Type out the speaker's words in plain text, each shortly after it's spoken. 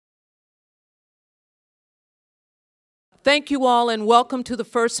Thank you all and welcome to the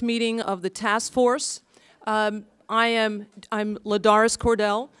first meeting of the task force. I'm Ladaris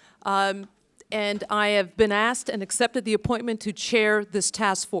Cordell, and I have been asked and accepted the appointment to chair this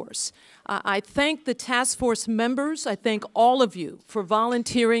task force. I thank the task force members, I thank all of you for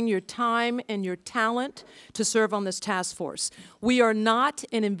volunteering your time and your talent to serve on this task force. We are not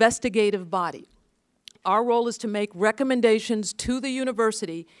an investigative body. Our role is to make recommendations to the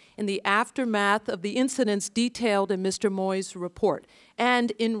university in the aftermath of the incidents detailed in Mr. Moye's report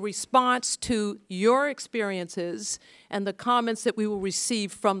and in response to your experiences and the comments that we will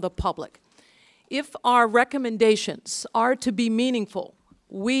receive from the public. If our recommendations are to be meaningful,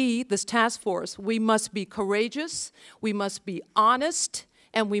 we, this task force, we must be courageous, we must be honest,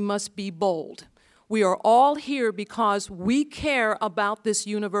 and we must be bold. We are all here because we care about this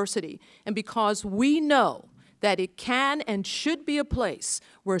university and because we know that it can and should be a place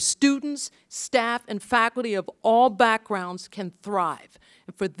where students, staff, and faculty of all backgrounds can thrive.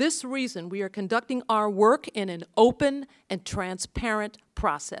 And for this reason, we are conducting our work in an open and transparent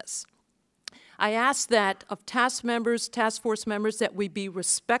process. I ask that of task force members, that we be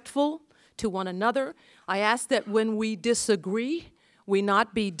respectful to one another. I ask that when we disagree, we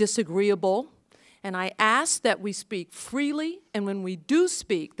not be disagreeable. And I ask that we speak freely, and when we do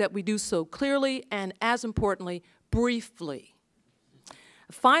speak, that we do so clearly and, as importantly, briefly.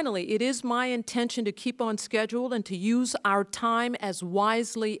 Finally, it is my intention to keep on schedule and to use our time as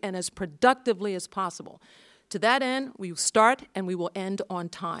wisely and as productively as possible. To that end, we will start and we will end on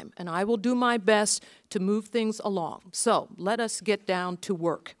time, and I will do my best to move things along. So let us get down to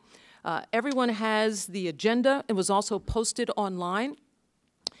work. Everyone has the agenda. It was also posted online.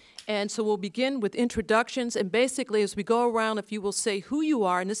 And so we'll begin with introductions, and basically as we go around, if you will say who you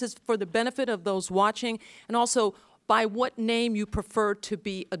are, and this is for the benefit of those watching, and also by what name you prefer to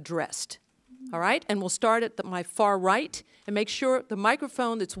be addressed. All right? And we'll start at my far right, and make sure the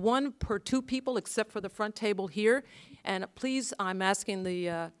microphone, it's one per two people except for the front table here. And please, I'm asking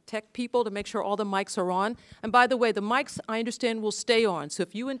the tech people to make sure all the mics are on. And by the way, the mics, I understand, will stay on. So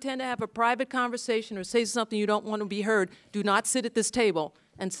if you intend to have a private conversation or say something you don't want to be heard, do not sit at this table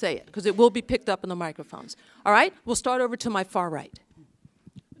and say it, because it will be picked up in the microphones. All right? We'll start over to my far right.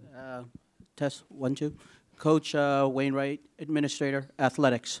 Test, 1, 2. Coach Wainwright, Administrator,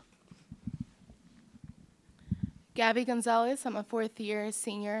 Athletics. Gabby Gonzalez, I'm a fourth-year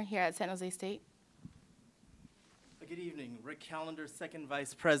senior here at San Jose State. Good evening. Rick Callender, Second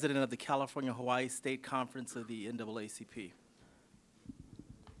Vice President of the California-Hawaii State Conference of the NAACP.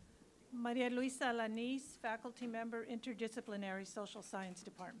 Maria Luisa Alanis, faculty member, Interdisciplinary Social Science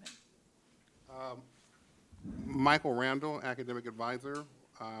Department. Michael Randall, academic advisor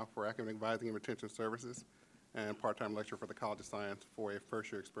for academic advising and retention services, and part-time lecturer for the College of Science for a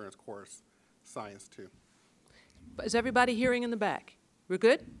first-year experience course, Science 2. Is everybody hearing in the back? We're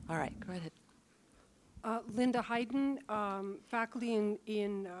good? All right, go ahead. Linda Hayden, faculty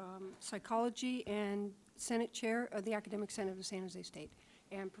in psychology and Senate Chair of the Academic Senate of San Jose State.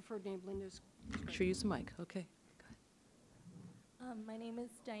 And preferred name, Linda's. Make sure you use the mic. Okay. Go ahead. My name is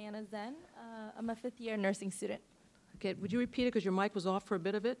Diana Zen. I'm a fifth-year nursing student. Okay, would you repeat it because your mic was off for a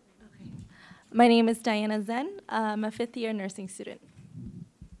bit of it? Okay. My name is Diana Zen. I'm a fifth-year nursing student.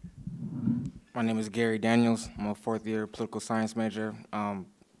 My name is Gary Daniels. I'm a fourth-year political science major,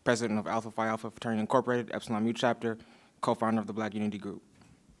 president of Alpha Phi Alpha Fraternity Incorporated, Epsilon Mu Chapter, co-founder of the Black Unity Group.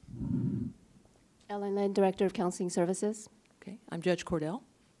 Ellen Lynn, Director of Counseling Services. Okay, I'm Judge Cordell.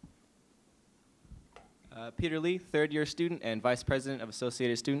 Peter Lee, third-year student and Vice President of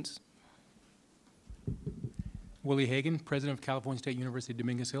Associated Students. Willie Hagan, President of California State University,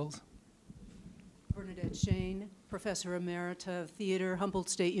 Dominguez Hills. Bernadette Shane, Professor Emerita of Theater, Humboldt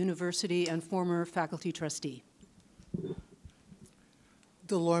State University, and former faculty trustee.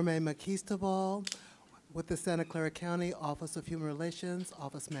 Delorme Maquistobal with the Santa Clara County Office of Human Relations,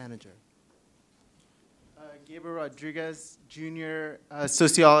 Office Manager. Gabriel Rodriguez, Junior,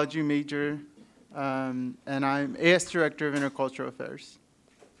 Sociology major, and I'm AS Director of Intercultural Affairs.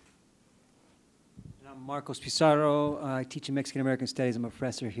 And I'm Marcos Pizarro. I teach in Mexican American Studies. I'm a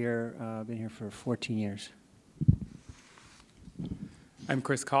professor here. I've been here for 14 years. I'm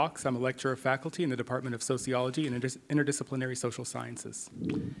Chris Cox. I'm a lecturer of faculty in the Department of Sociology and Interdisciplinary Social Sciences.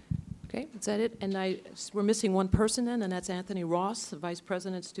 Okay, is that it? And we're missing one person then, and that's Anthony Ross, the Vice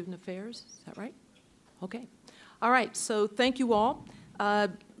President of Student Affairs. Is that right? Okay. All right, so thank you all.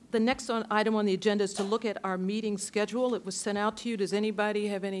 The next item on the agenda is to look at our meeting schedule. It was sent out to you. Does anybody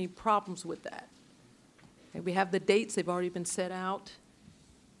have any problems with that? Okay, we have the dates. They've already been set out.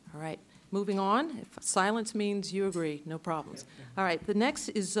 All right. moving on. If silence means you agree, no problems. All right, the next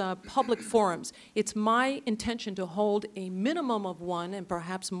is public forums. It's my intention to hold a minimum of one, and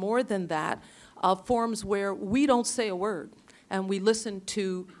perhaps more than that, of forums where we don't say a word, and we listen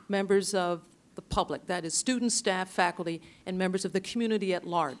to members of the public, that is students, staff, faculty, and members of the community at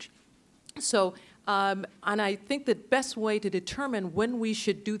large. So, and I think the best way to determine when we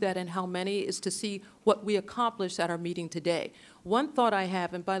should do that and how many is to see what we accomplished at our meeting today. One thought I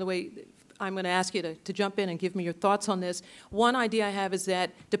have, and by the way, I'm going to ask you to jump in and give me your thoughts on this. One idea I have is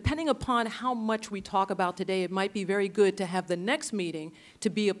that depending upon how much we talk about today, it might be very good to have the next meeting to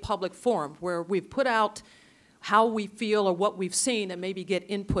be a public forum where we've put out how we feel or what we've seen and maybe get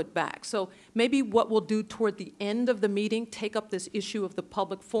input back. So maybe what we'll do toward the end of the meeting, take up this issue of the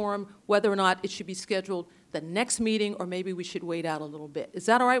public forum, whether or not it should be scheduled the next meeting, or maybe we should wait out a little bit. Is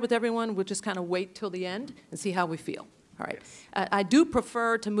that all right with everyone? We'll just kind of wait till the end and see how we feel. All right. Yes. I do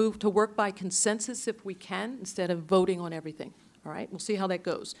prefer to move to work by consensus if we can, instead of voting on everything. All right, we'll see how that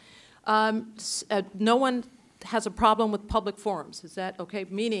goes. No one has a problem with public forums. Is that okay?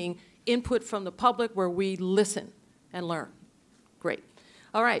 Meaning input from the public where we listen and learn. Great.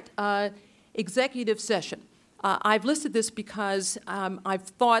 All right, executive session. I've listed this because I've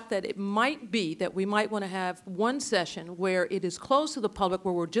thought that it might be that we might want to have one session where it is closed to the public,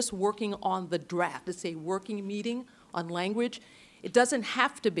 where we're just working on the draft. It's a working meeting on language. It doesn't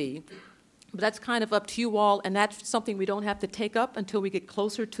have to be, but that's kind of up to you all, and that's something we don't have to take up until we get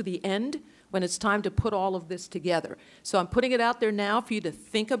closer to the end when it's time to put all of this together. So I'm putting it out there now for you to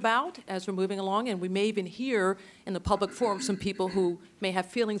think about as we're moving along, and we may even hear in the public forum some people who may have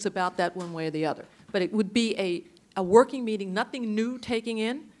feelings about that one way or the other. But it would be a working meeting, nothing new taking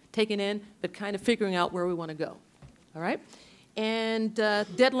in, but kind of figuring out where we want to go. All right? And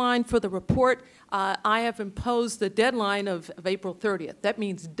deadline for the report, I have imposed the deadline of April 30th. That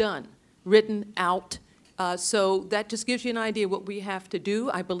means done, written out. So that just gives you an idea what we have to do.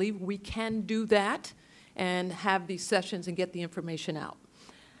 I believe we can do that and have these sessions and get the information out.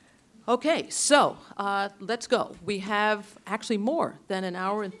 Okay, so let's go. We have actually more than an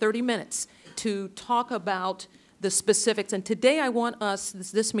hour and 30 minutes to talk about the specifics. And today I want us,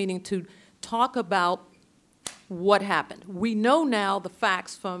 this meeting, to talk about what happened. We know now the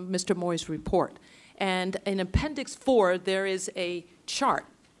facts from Mr. Moye's report. And in Appendix 4, there is a chart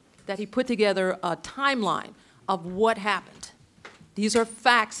that he put together, a timeline of what happened. These are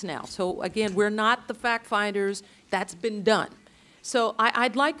facts now. So again, we're not the fact finders. That's been done. So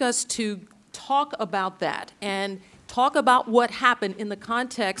I'd like us to talk about that and talk about what happened in the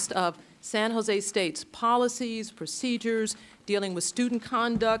context of San Jose State's policies, procedures, dealing with student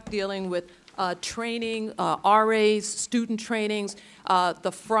conduct, dealing with training, RAs, student trainings,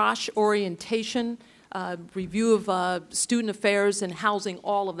 the FROSH orientation, review of student affairs and housing,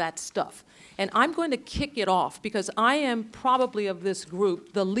 all of that stuff. And I'm going to kick it off because I am probably of this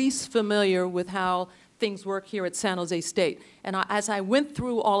group the least familiar with how things work here at San Jose State. And as I went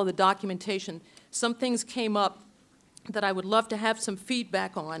through all of the documentation, some things came up that I would love to have some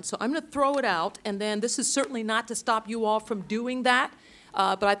feedback on. So I'm going to throw it out, and then this is certainly not to stop you all from doing that,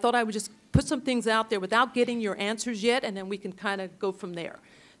 but I thought I would just put some things out there without getting your answers yet, and then we can kind of go from there.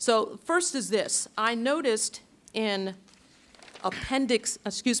 So first is this. I noticed in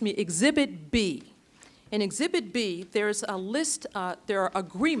Exhibit B. In Exhibit B, there's a list, there are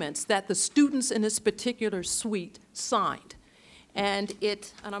agreements that the students in this particular suite signed. And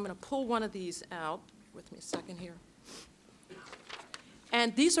I'm going to pull one of these out. With me a second here.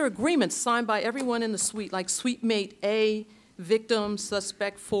 And these are agreements signed by everyone in the suite, like suite mate A, victim,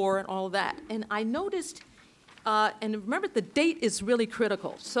 suspect 4, and all of that. And I noticed, and remember the date is really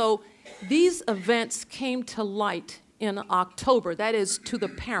critical. So these events came to light in October, that is to the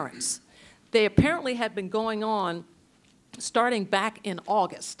parents. They apparently had been going on starting back in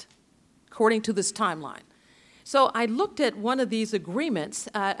August, according to this timeline. So I looked at one of these agreements,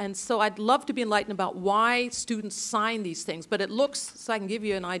 and so I'd love to be enlightened about why students sign these things, but it looks, so I can give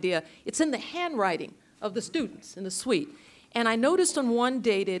you an idea, it's in the handwriting of the students in the suite. And I noticed on one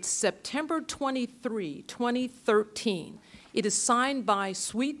dated September 23, 2013, it is signed by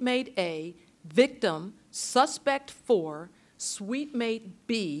suite mate A, victim, suspect 4, suite mate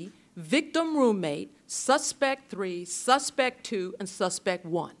B, victim roommate, suspect 3, suspect 2, and suspect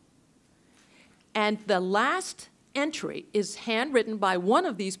 1. And the last entry is handwritten by one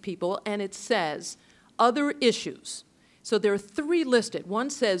of these people, and it says, other issues. So there are 3 listed. One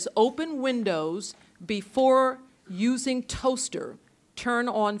says, open windows before using toaster, turn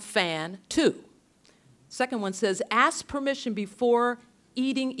on fan 2. Second one says, ask permission before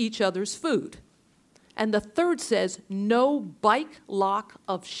eating each other's food. And the third says, no bike lock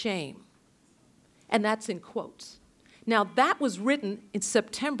of shame. And that's in quotes. Now, that was written in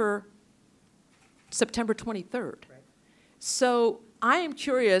September 23rd. So I am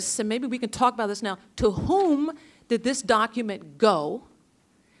curious, and maybe we can talk about this now, to whom did this document go?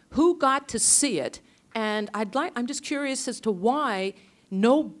 Who got to see it? And I'm just curious as to why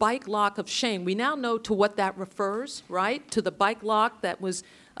no bike lock of shame. We now know to what that refers, right? To the bike lock that was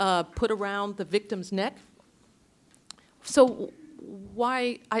put around the victim's neck. So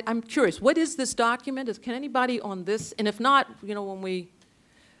why, I'm curious, what is this document? Can anybody on this, and if not, you know, when we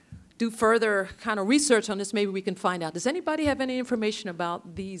do further kind of research on this, maybe we can find out. Does anybody have any information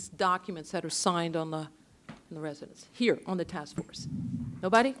about these documents that are signed on the residence, here on the task force?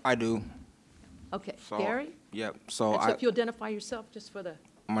 Nobody? I do. Okay, So, Gary? Yep. So If you identify yourself just for the...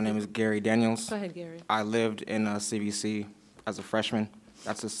 my name is Gary Daniels. Go ahead, Gary. I lived in CVC as a freshman.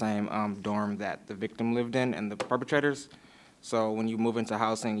 That's the same dorm that the victim lived in and the perpetrators. So when you move into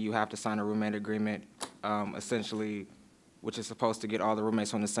housing, you have to sign a roommate agreement, essentially, which is supposed to get all the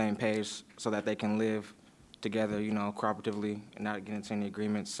roommates on the same page so that they can live together, you know, cooperatively and not get into any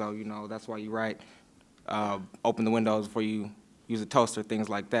agreements. So, you know, that's why you write, open the windows before you use a toaster, things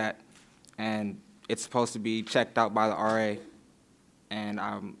like that. And it's supposed to be checked out by the RA. And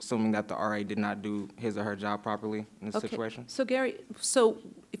I'm assuming that the RA did not do his or her job properly in this situation. So Gary, so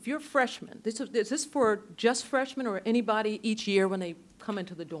if you're a freshman, is this for just freshmen or anybody each year when they come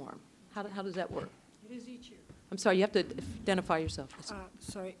into the dorm? How does that work? It is each year. I'm sorry, you have to identify yourself.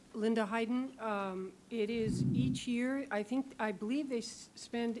 Sorry, Linda Hayden. It is each year. I believe they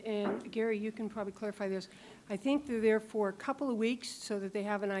spend, and Gary, you can probably clarify this. I think they're there for a couple of weeks so that they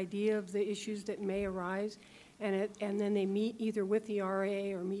have an idea of the issues that may arise, and then they meet either with the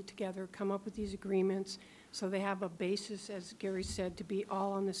RA or meet together, come up with these agreements, so they have a basis, as Gary said, to be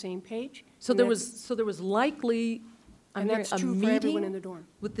all on the same page. So there was likely and that's true for everyone in the dorm.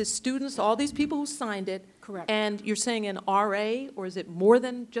 With the students, all these people who signed it. Correct. And you're saying an RA, or is it more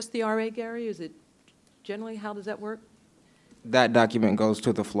than just the RA, Gary? Is it generally, how does that work? That document goes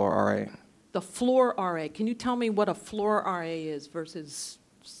to the floor RA. The floor RA. Can you tell me what a floor RA is versus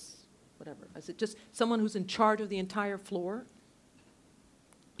whatever? Is it just someone who's in charge of the entire floor?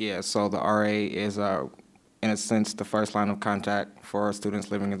 Yeah, so the RA is, in a sense, the first line of contact for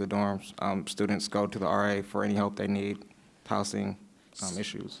students living in the dorms. Students go to the RA for any help they need, housing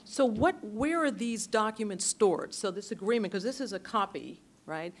issues. So where are these documents stored? So this agreement, because this is a copy,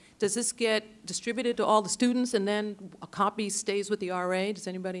 right? Does this get distributed to all the students and then a copy stays with the RA? Does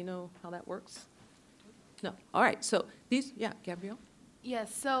anybody know how that works? No. All right. So these, yeah, Gabrielle?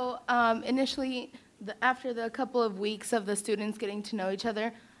 Yes. So initially, after the couple of weeks of the students getting to know each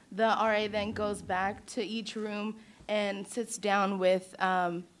other, the RA then goes back to each room and sits down with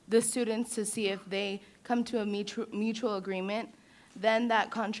the students to see if they come to a mutual agreement. Then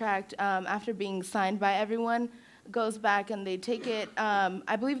that contract, after being signed by everyone, goes back and they take it,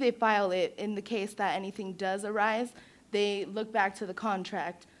 I believe they file it in the case that anything does arise. They look back to the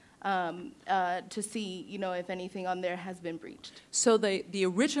contract to see, you know, if anything on there has been breached. So the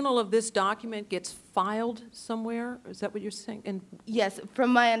original of this document gets filed somewhere? Is that what you're saying? And yes,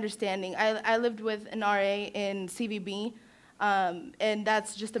 from my understanding. I lived with an RA in CVB, and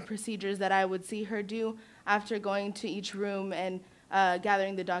that's just the procedures that I would see her do after going to each room and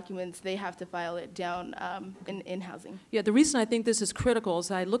gathering the documents. They have to file it down in housing. Yeah, the reason I think this is critical is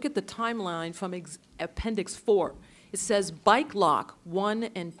I look at the timeline from Appendix 4. It says bike lock 1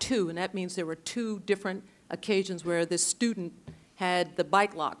 and 2, and that means there were 2 different occasions where this student had the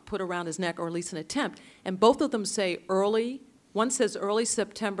bike lock put around his neck, or at least an attempt. And both of them say early. One says early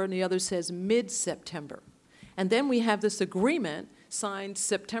September, and the other says mid-September. And then we have this agreement signed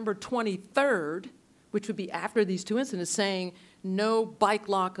September 23rd, which would be after these 2 incidents, saying no bike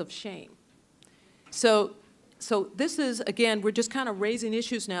lock of shame. So this is, again, we're just kind of raising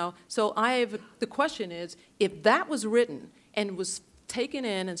issues now. So the question is, if that was written and was taken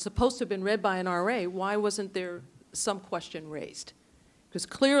in and supposed to have been read by an RA, why wasn't there some question raised? Because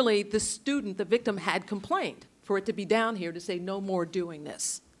clearly the student, the victim, had complained for it to be down here to say no more doing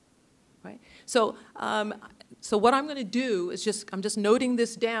this, right? So, so what I'm going to do is I'm just noting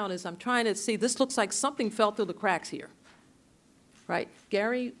this down as I'm trying to see, this looks like something fell through the cracks here. Right.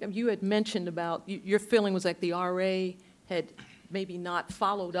 Gary, you had mentioned about, your feeling was like the RA had maybe not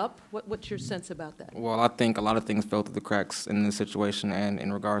followed up. What's your sense about that? Well, I think a lot of things fell through the cracks in this situation and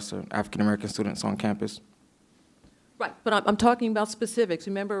in regards to African-American students on campus. Right, but I'm talking about specifics.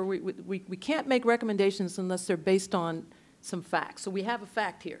 Remember, we can't make recommendations unless they're based on some facts. So we have a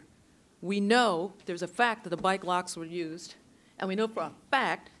fact here. We know there's a fact that the bike locks were used, and we know for a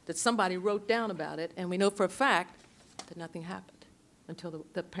fact that somebody wrote down about it, and we know for a fact that nothing happened. until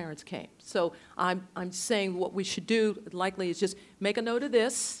the parents came. So I'm saying what we should do likely is just make a note of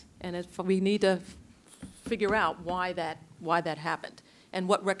this, and if we need to figure out why that happened and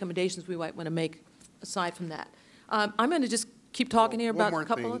what recommendations we might want to make aside from that. I'm going to just keep talking here about a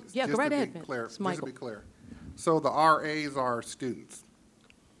couple of, yeah, go right ahead, man. Just to Michael. be clear, so the RAs are students,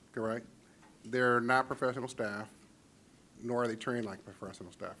 correct? They're not professional staff, nor are they trained like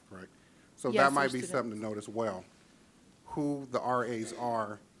professional staff, correct? So Yes, that might they're be students. something to note as well, who the RAs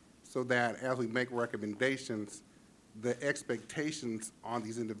are, so that as we make recommendations, the expectations on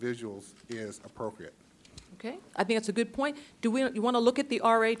these individuals is appropriate. Okay, I think that's a good point. You want to look at the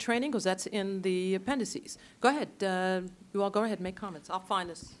RA training, because that's in the appendices. Go ahead, you all go ahead and make comments. I'll find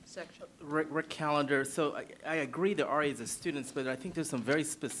this section. Rick Callender, so I agree the RAs are students, but I think there's some very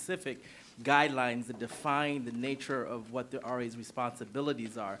specific guidelines that define the nature of what the RA's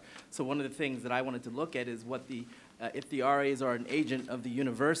responsibilities are. So one of the things that I wanted to look at is what the, if the RAs are an agent of the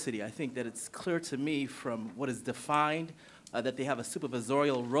university. I think that it's clear to me from what is defined that they have a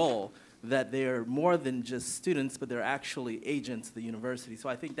supervisorial role, that they're more than just students, but they're actually agents of the university. So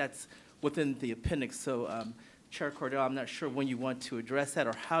I think that's within the appendix. So Chair Cordell, I'm not sure when you want to address that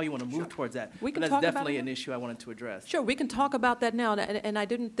or how you want to move towards that. We can but talk about that's definitely it. an issue I wanted to address. Sure, we can talk about that now, and I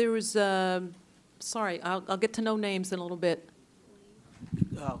didn't, there was, sorry, I'll get to know names in a little bit.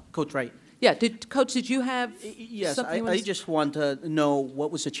 Coach Wright. Yeah, Coach, did you have Yes, something you wanted I to- just want to know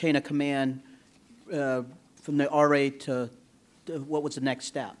what was the chain of command from the RA to what was the next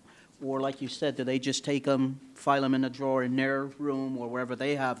step? Or like you said, do they just take them, file them in a drawer in their room or wherever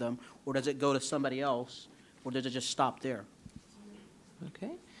they have them? Or does it go to somebody else? Or does it just stop there?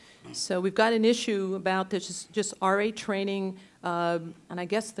 Okay, so we've got an issue about this, just RA training, and I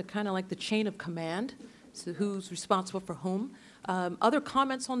guess the kind of like the chain of command, so who's responsible for whom. Other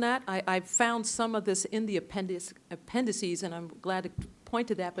comments on that? I've found some of this in the appendices, and I'm glad to point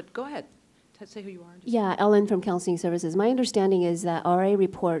to that, but go ahead. Say who you are. Yeah, Ellen from Counseling Services. My understanding is that RA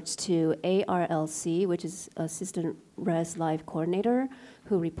reports to ARLC, which is Assistant Res Life Coordinator,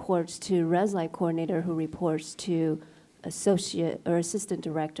 who reports to Res Life Coordinator, who reports to Associate or Assistant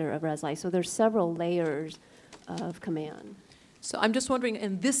Director of Res Life. So there's several layers of command. So I'm just wondering,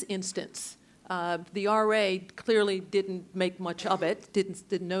 in this instance, the RA clearly didn't make much of it,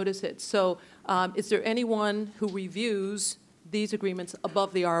 didn't notice it. So is there anyone who reviews these agreements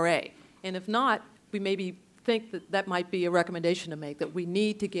above the RA? And if not, we maybe think that that might be a recommendation to make, that we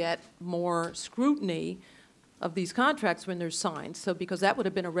need to get more scrutiny of these contracts when they're signed. So because that would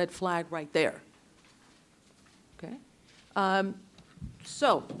have been a red flag right there. Okay.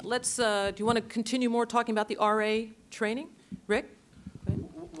 So let's, do you want to continue more talking about the RA training? Rick?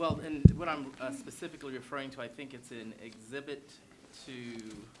 Well, and what I'm specifically referring to, I think it's an exhibit to,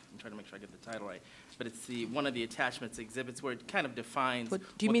 I'm trying to make sure I get the title right, but it's one of the attachments exhibits where it kind of defines.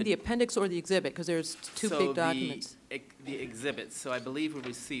 Do you mean the appendix or the exhibit? Because there's two big documents. The exhibits. So I believe we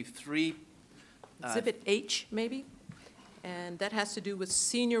received three. Exhibit H, maybe? And that has to do with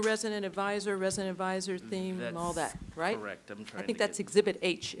senior resident advisor theme, and all that, right? Correct. I'm trying I think to that's Exhibit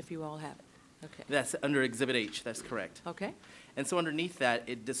H, if you all have it. Okay. That's under Exhibit H. That's correct. Okay. And so underneath that,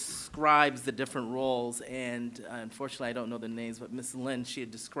 it describes the different roles, and unfortunately, I don't know the names, but Ms. Lynn, she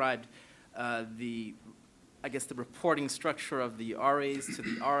had described the reporting structure of the RAs to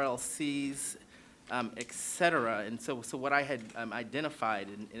the RLCs, et cetera. And so what I had identified,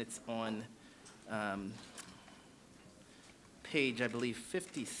 and it's on page, I believe,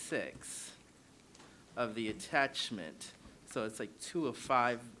 56 of the attachment. So it's like 2 of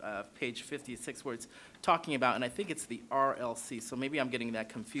 5, page 56, where it's talking about, and I think it's the RLC. So maybe I'm getting that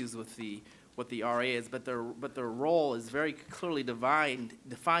confused with what the RA is, but their role is very clearly defined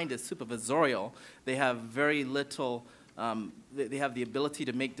as supervisorial. They have very little. They have the ability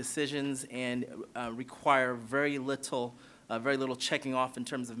to make decisions and require very little checking off in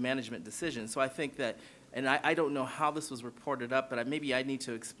terms of management decisions. So I think that. And I don't know how this was reported up, but maybe I need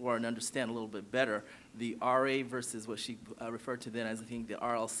to explore and understand a little bit better the RA versus what she referred to then as, I think, the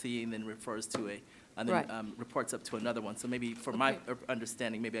RLC, and then refers to and then reports up to another one. So maybe for my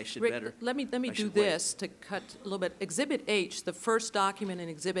understanding, maybe I should Rick, better. let me do this to cut a little bit. Exhibit H, the first document in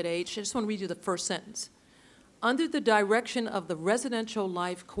Exhibit H, I just want to read you the first sentence. Under the direction of the Residential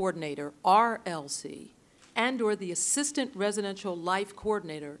Life Coordinator, RLC, and/or the Assistant Residential Life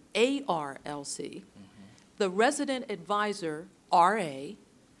Coordinator, ARLC, the Resident Advisor, RA,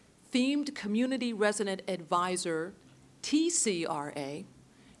 Themed Community Resident Advisor, TCRA,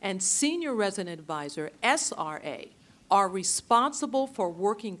 and Senior Resident Advisor, SRA, are responsible for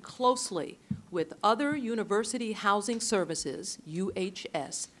working closely with other University Housing Services,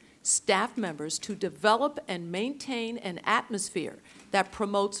 UHS, staff members to develop and maintain an atmosphere that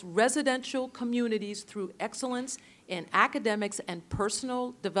promotes residential communities through excellence in academics and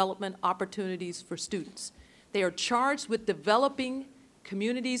personal development opportunities for students. They are charged with developing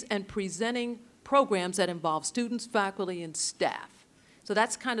communities and presenting programs that involve students, faculty, and staff. So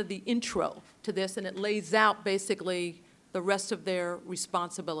that's kind of the intro to this, and it lays out basically the rest of their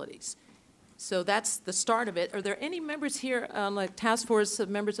responsibilities. So that's the start of it. Are there any members here on the task force,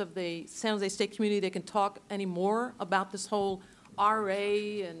 members of the San Jose State community that can talk any more about this whole RA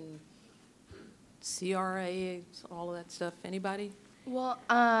and CRA, all of that stuff? Anybody? Well,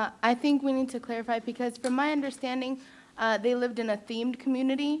 I think we need to clarify because from my understanding, they lived in a themed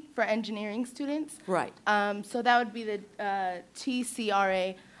community for engineering students. Right. So that would be the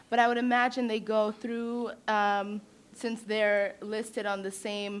TCRA. But I would imagine they go through, since they're listed on the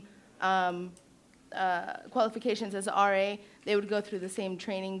same qualifications as RA, they would go through the same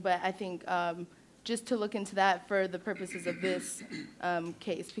training. But I think just to look into that for the purposes of this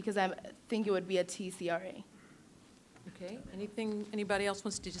case, because I think it would be a TCRA. Okay. Anything, anybody else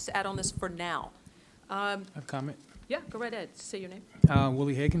wants to just add on this for now? I have a comment. Yeah, go right ahead. Say your name.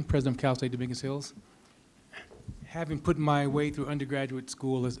 Willie Hagan, president of Cal State Dominguez Hills. Having put my way through undergraduate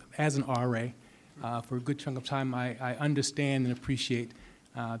school as an RA, for a good chunk of time, I understand and appreciate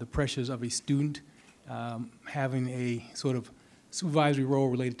the pressures of a student having a sort of supervisory role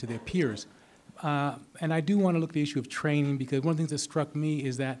related to their peers. And I do want to look at the issue of training, because one of the things that struck me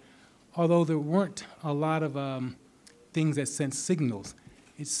is that although there weren't a lot of things that sent signals,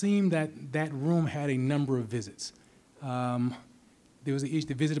 it seemed that that room had a number of visits. There was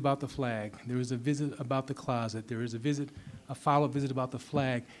the visit about the flag. There was a visit about the closet. There was a follow-up visit about the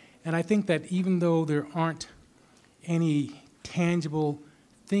flag. And I think that even though there aren't any tangible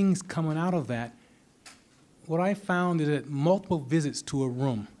things coming out of that, what I found is that multiple visits to a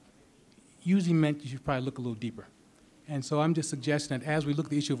room usually meant you should probably look a little deeper. And so I'm just suggesting that as we look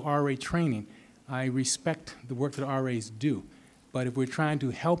at the issue of RA training, I respect the work that RAs do. But if we're trying to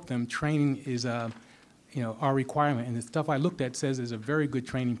help them, training is our requirement. And the stuff I looked at says there's a very good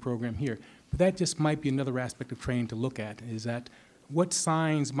training program here. But that just might be another aspect of training to look at, is that what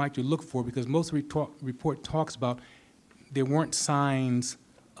signs might you look for? Because most of the report talks about there weren't signs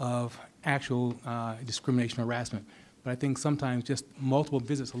of actual discrimination or harassment. But I think sometimes just multiple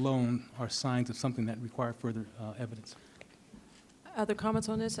visits alone are signs of something that require further evidence. Other comments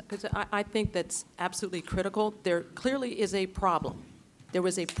on this? Because I think that's absolutely critical. There clearly is a problem. There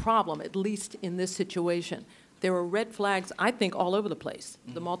was a problem, at least in this situation. There were red flags, I think, all over the place.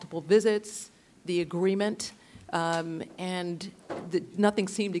 The multiple visits, the agreement, and nothing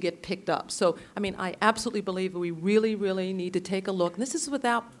seemed to get picked up. So, I mean, I absolutely believe we really, really need to take a look. And this is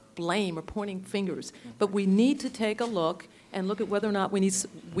without blame or pointing fingers, but we need to take a look and look at whether or not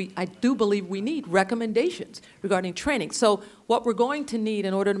I do believe we need recommendations regarding training. So what we're going to need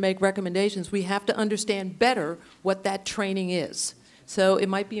in order to make recommendations, we have to understand better what that training is. So it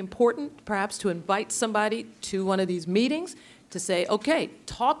might be important perhaps to invite somebody to one of these meetings to say, okay,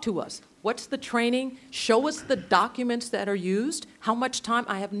 talk to us. What's the training? Show us the documents that are used. How much time?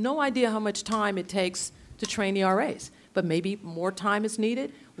 I have no idea how much time it takes to train the RAs, but maybe more time is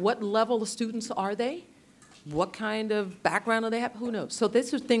needed. What level of students are they? What kind of background do they have? Who knows? So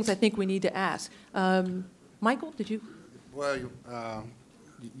these are things I think we need to ask. Michael, did you? Well,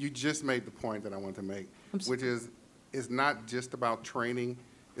 you just made the point that I wanted to make, which is it's not just about training.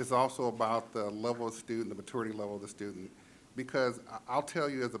 It's also about the level of student, the maturity level of the student. Because I'll tell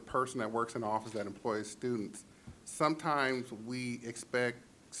you, as a person that works in an office that employs students, sometimes we expect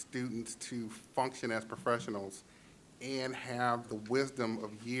students to function as professionals and have the wisdom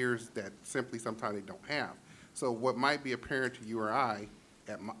of years that simply sometimes they don't have. So what might be apparent to you or I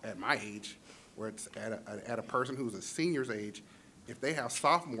at my age, where it's at a person who's a senior's age, if they have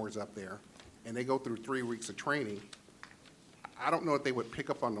sophomores up there and they go through 3 weeks of training, I don't know if they would pick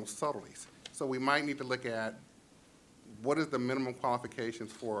up on those subtleties. So we might need to look at what is the minimum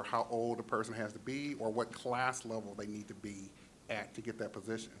qualifications for how old a person has to be, or what class level they need to be at to get that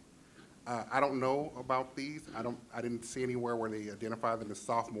position. I don't know about these. I didn't see anywhere where they identify them as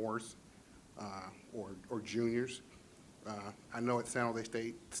sophomores or juniors. I know at San Jose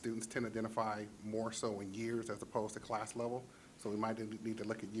State, students tend to identify more so in years as opposed to class level. So we might need to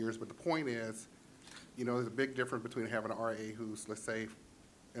look at years. But the point is, there's a big difference between having an RA who's, let's say,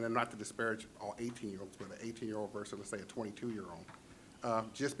 and I'm not to disparage all 18-year-olds, but an 18-year-old versus, let's say, a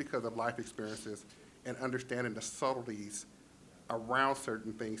 22-year-old, just because of life experiences and understanding the subtleties around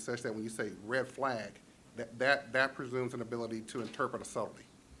certain things, such that when you say red flag, that presumes an ability to interpret a subtlety.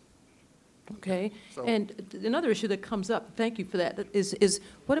 Okay. So, and another issue that comes up, thank you for that, is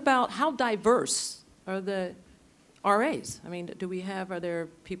what about how diverse are the RAs? I mean, are there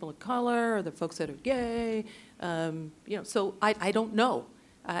people of color, are there folks that are gay? So I don't know.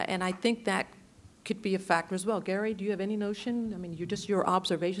 And I think that could be a factor as well. Gary, do you have any notion? I mean, your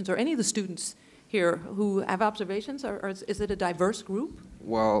observations, or any of the students here who have observations, or is it a diverse group?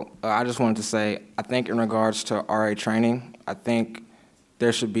 Well, I just wanted to say, I think in regards to RA training, I think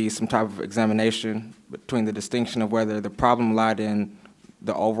there should be some type of examination between the distinction of whether the problem lied in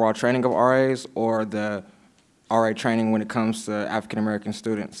the overall training of RAs or the RA training when it comes to African American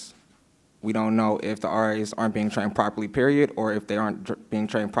students. We don't know if the RAs aren't being trained properly, period, or if they aren't being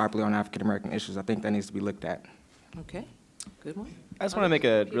trained properly on African American issues. I think that needs to be looked at. Okay, good one. I just want to make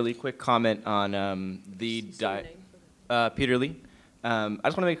a really quick comment on Peter Lee. I just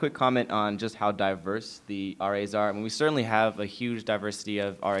want to make a quick comment on just how diverse the RAs are. I mean, we certainly have a huge diversity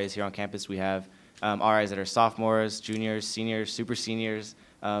of RAs here on campus. We have RAs that are sophomores, juniors, seniors, super seniors,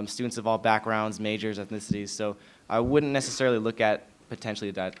 students of all backgrounds, majors, ethnicities. So I wouldn't necessarily look at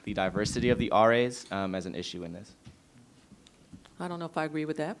potentially the diversity of the RAs as an issue in this. I don't know if I agree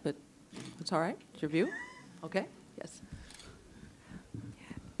with that, but it's all right. It's your view? Okay, yes.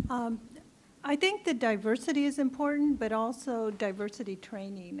 I think the diversity is important, but also diversity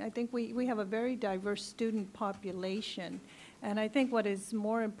training. I think we have a very diverse student population, and I think what is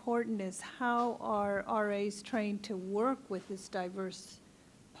more important is how are RAs trained to work with this diverse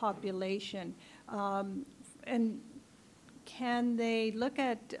population, and can they look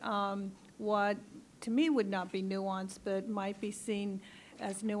at what to me would not be nuanced, but might be seen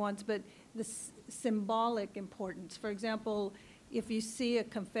as nuanced, but the symbolic importance. For example, if you see a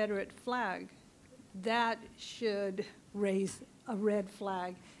Confederate flag, that should raise a red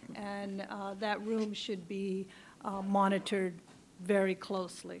flag, and that room should be monitored very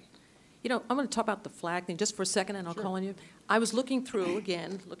closely. You know, I'm going to talk about the flag thing just for a second, and I'll call on you. I was looking through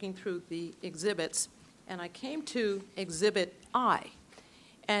the exhibits, and I came to Exhibit I.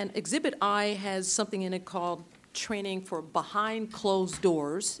 And Exhibit I has something in it called training for behind closed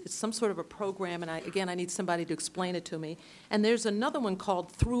doors. It's some sort of a program, and I need somebody to explain it to me. And there's another one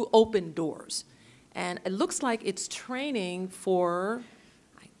called through open doors. And it looks like it's training for,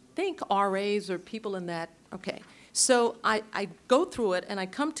 I think, RAs or people in that. Okay. So I go through it, and I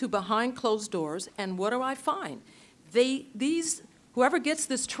come to behind closed doors, and what do I find? Whoever gets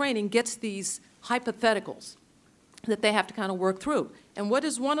this training gets these hypotheticals that they have to kind of work through. And what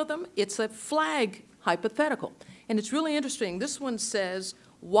is one of them? It's a flag hypothetical. And it's really interesting. This one says,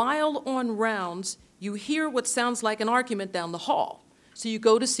 while on rounds, you hear what sounds like an argument down the hall. So you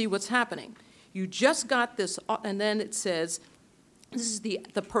go to see what's happening. You just got this, and then it says, this is the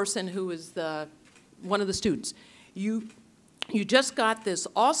person who is one of the students. You just got this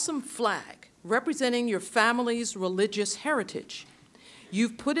awesome flag representing your family's religious heritage.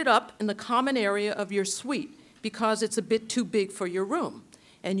 You've put it up in the common area of your suite because it's a bit too big for your room.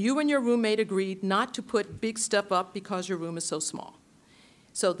 And you and your roommate agreed not to put big stuff up because your room is so small.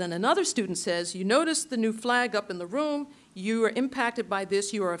 So then another student says, you notice the new flag up in the room, you are impacted by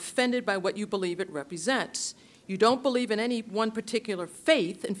this, you are offended by what you believe it represents. You don't believe in any one particular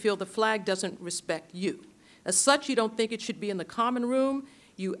faith and feel the flag doesn't respect you. As such, you don't think it should be in the common room.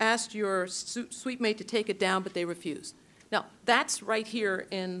 You asked your suite mate to take it down, but they refused. Now, that's right here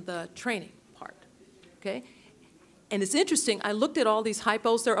in the training part, okay? And it's interesting, I looked at all these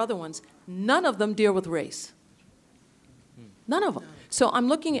hypos, there are other ones. None of them deal with race. None of them. So I'm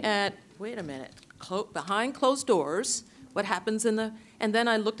looking at, wait a minute, behind closed doors, what happens and then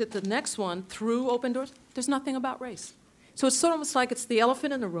I looked at the next one, through open doors, there's nothing about race. So it's sort of almost like it's the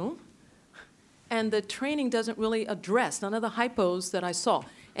elephant in the room, and the training doesn't really address none of the hypos that I saw.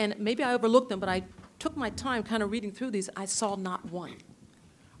 And maybe I overlooked them, but I took my time kind of reading through these, I saw not one.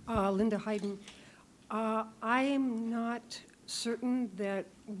 Linda Hayden, I am not certain that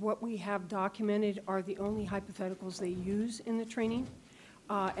what we have documented are the only hypotheticals they use in the training,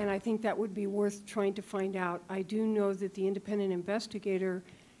 and I think that would be worth trying to find out. I do know that the independent investigator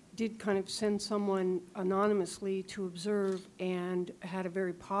did kind of send someone anonymously to observe and had a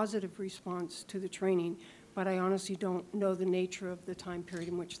very positive response to the training, but I honestly don't know the nature of the time period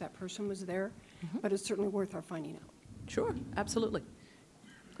in which that person was there, but it's certainly worth our finding out. Sure, absolutely.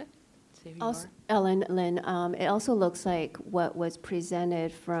 Also, Ellen, Lynn, it also looks like what was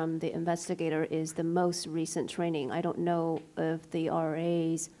presented from the investigator is the most recent training. I don't know if the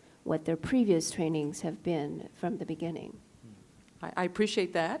RAs, what their previous trainings have been from the beginning. I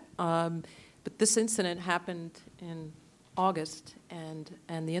appreciate that, but this incident happened in August, and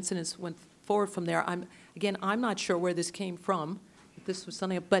the incidents went forward from there. I'm not sure where this came from, if this was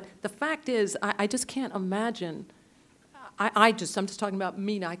something, but the fact is, I just can't imagine. I'm just talking about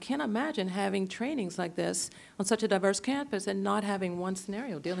me now. I can't imagine having trainings like this on such a diverse campus and not having one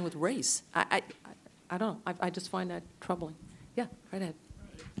scenario dealing with race. I don't know. I just find that troubling. Yeah, right ahead.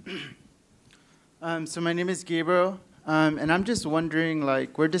 So my name is Gabriel, and I'm just wondering,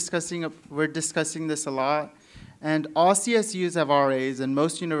 like, we're discussing this a lot, and all CSUs have RAs, and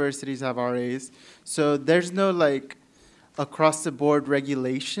most universities have RAs. So there's no like across-the-board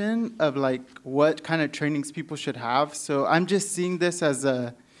regulation of like what kind of trainings people should have. So I'm just seeing this as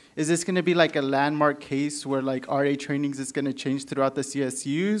is this going to be like a landmark case where like RA trainings is going to change throughout the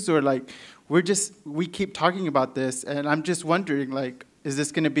CSUs, or like we keep talking about this, and I'm just wondering, like, is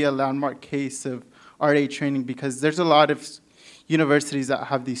this going to be a landmark case of RA training, because there's a lot of universities that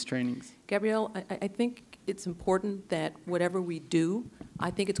have these trainings. Gabrielle, I think it's important that whatever we do,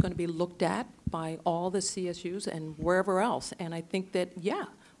 I think it's going to be looked at by all the CSUs and wherever else. And I think that, yeah,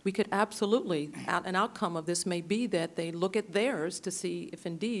 we could absolutely, an outcome of this may be that they look at theirs to see if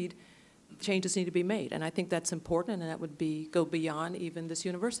indeed changes need to be made. And I think that's important, and that would go beyond even this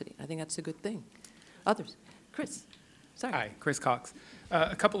university. I think that's a good thing. Others? Chris? Sorry. Hi, Chris Cox.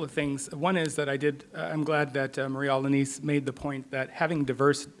 A couple of things. One is that I'm glad that Maria Alanis made the point that having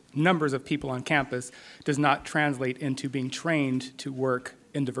diverse numbers of people on campus does not translate into being trained to work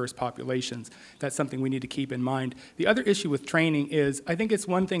in diverse populations. That's something we need to keep in mind. The other issue with training is, I think it's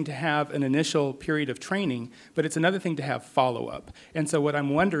one thing to have an initial period of training, but it's another thing to have follow-up. And so what I'm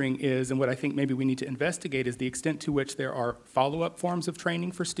wondering is, and what I think maybe we need to investigate, is the extent to which there are follow-up forms of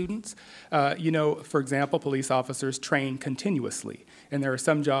training for students. You know, for example, police officers train continuously, and there are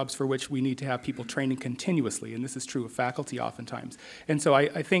some jobs for which we need to have people training continuously, and this is true of faculty oftentimes. And so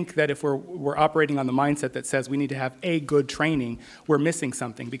I think that if we're operating on the mindset that says we need to have a good training, we're missing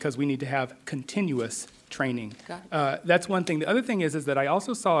something, because we need to have continuous training. That's one thing. The other thing is that I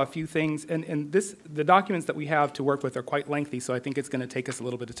also saw a few things, and the documents that we have to work with are quite lengthy, so I think it's going to take us a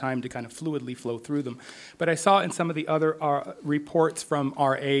little bit of time to kind of fluidly flow through them. But I saw in some of the other reports from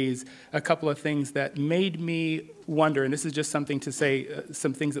RAs a couple of things that made me wonder, and this is just something to say,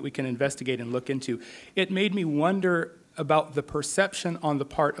 some things that we can investigate and look into. It made me wonder about the perception on the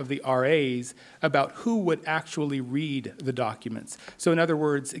part of the RAs about who would actually read the documents. So in other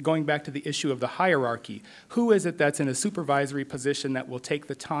words, going back to the issue of the hierarchy, who is it that's in a supervisory position that will take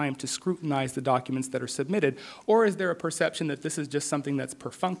the time to scrutinize the documents that are submitted? Or is there a perception that this is just something that's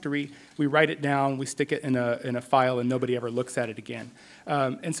perfunctory, we write it down, we stick it in a file, and nobody ever looks at it again?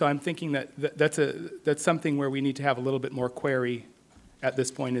 And so I'm thinking that that's something where we need to have a little bit more query at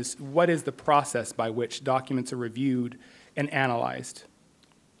this point, is what is the process by which documents are reviewed and analyzed?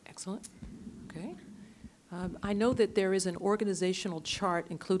 Excellent. Okay. I know that there is an organizational chart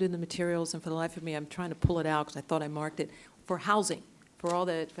included in the materials, and for the life of me, I'm trying to pull it out because I thought I marked it, for housing, for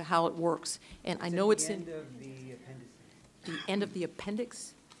how it works. And I know it's in the end of the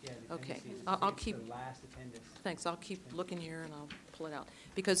appendix. Yeah, the okay. I'll keep. The last appendix. Thanks. I'll keep looking here and I'll pull it out,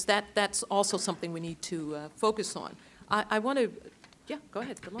 because that's also something we need to focus on. I want to. Yeah, go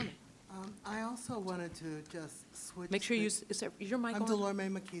ahead, Delorme. I also wanted to just switch. Make sure is your mic on? I'm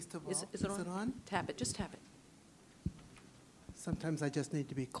Delorme Makistable. Is it on? Tap it, just tap it. Sometimes I just need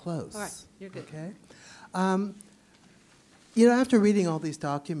to be close. All right, you're good. Okay. You know, after reading all these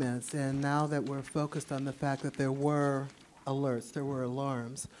documents, and now that we're focused on the fact that there were alerts, there were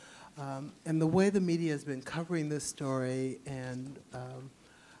alarms, and the way the media has been covering this story, and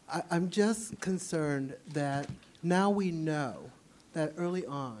I'm just concerned that now we know that early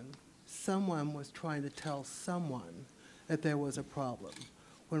on, someone was trying to tell someone that there was a problem,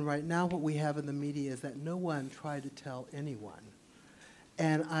 when right now what we have in the media is that no one tried to tell anyone.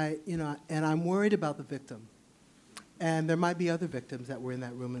 And I'm worried about the victim. And there might be other victims that were in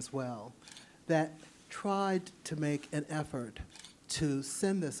that room as well, that tried to make an effort to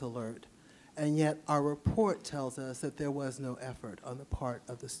send this alert, and yet our report tells us that there was no effort on the part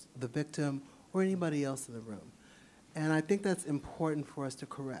of the victim or anybody else in the room. And I think that's important for us to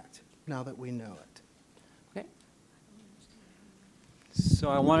correct now that we know it. Okay. So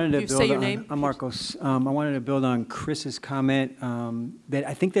I wanted to build say your on, name, I'm Marcos. I wanted to build on Chris's comment that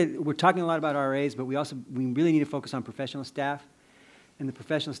I think that we're talking a lot about RAs, but we really need to focus on professional staff and the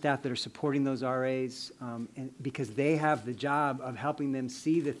professional staff that are supporting those RAs, because they have the job of helping them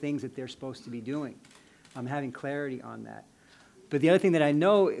see the things that they're supposed to be doing, having clarity on that. But the other thing that I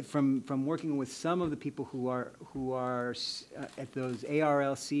know from working with some of the people who are at those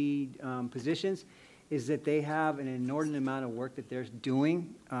ARLC positions is that they have an inordinate amount of work that they're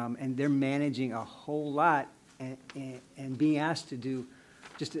doing, and they're managing a whole lot and being asked to do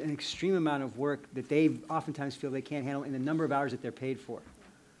just an extreme amount of work that they oftentimes feel they can't handle in the number of hours that they're paid for.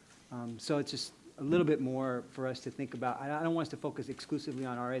 So it's just a little bit more for us to think about. I don't want us to focus exclusively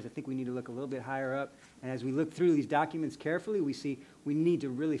on RAs. I think we need to look a little bit higher up. And as we look through these documents carefully, we see we need to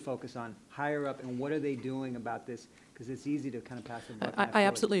really focus on higher up and what are they doing about this, because it's easy to kind of pass the buck. I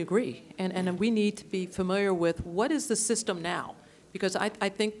absolutely agree. And we need to be familiar with what is the system now, because I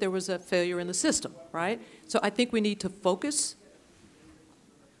think there was a failure in the system, right? So I think we need to focus.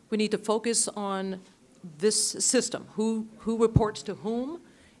 We need to focus on this system, who reports to whom,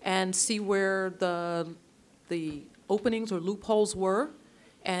 and see where the openings or loopholes were.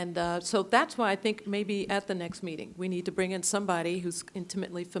 And so that's why I think maybe at the next meeting, we need to bring in somebody who's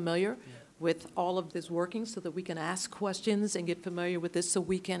intimately familiar with all of this working so that we can ask questions and get familiar with this so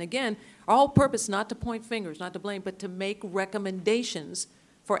we can, again, our whole purpose not to point fingers, not to blame, but to make recommendations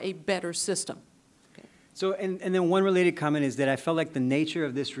for a better system. Okay. So, and then one related comment is that I felt like the nature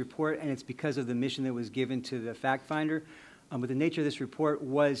of this report, and it's because of the mission that was given to the fact finder, but the nature of this report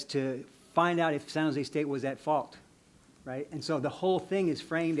was to find out if San Jose State was at fault, right? And so the whole thing is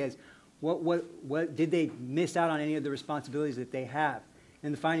framed as what did they miss out on any of the responsibilities that they have?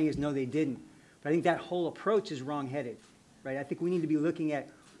 And the finding is no, they didn't. But I think that whole approach is wrong-headed, right? I think we need to be looking at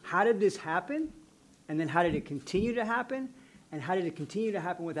how did this happen, and then how did it continue to happen, and how did it continue to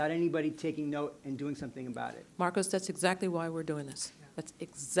happen without anybody taking note and doing something about it? Marcos, that's exactly why we're doing this. That's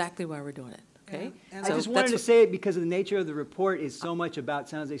exactly why we're doing it. Okay? I just wanted to say it because of the nature of the report is so much about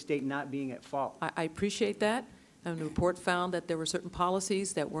San Jose State not being at fault. I appreciate that. And the report found that there were certain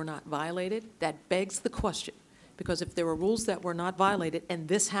policies that were not violated. That begs the question, because if there were rules that were not violated and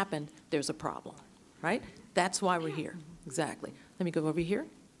this happened, there's a problem, right? That's why we're here, exactly. Let me go over here.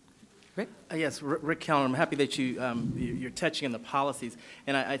 Rick? Yes, Rick Keller, I'm happy that you're touching on the policies,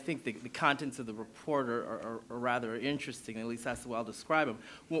 and I think the contents of the report are rather interesting, at least that's the way I'll describe them.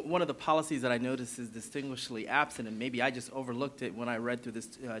 One of the policies that I noticed is distinguishedly absent, and maybe I just overlooked it when I read through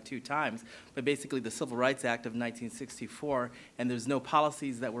this 2 times, but basically the Civil Rights Act of 1964, and there's no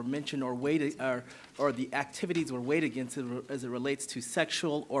policies that were mentioned or weighted, or the activities were weighed against it as it relates to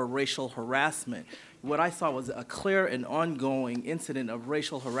sexual or racial harassment. What I saw was a clear and ongoing incident of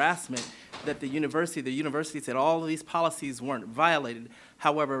racial harassment that the university said all of these policies weren't violated.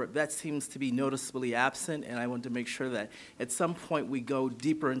 However, that seems to be noticeably absent, and I want to make sure that at some point we go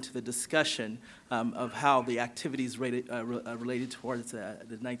deeper into the discussion of how the activities related towards the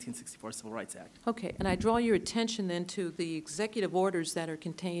 1964 Civil Rights Act. Okay, and I draw your attention then to the executive orders that are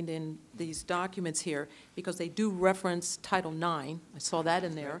contained in these documents here, because they do reference Title IX. I saw that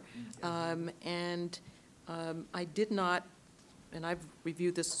in there. I did not, and I've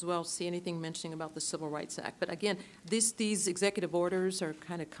reviewed this as well, see anything mentioning about the Civil Rights Act. But again, these executive orders are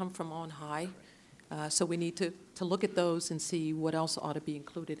kind of come from on high, so we need to look at those and see what else ought to be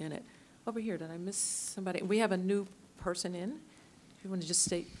included in it. Over here, did I miss somebody? We have a new person in. If you want to just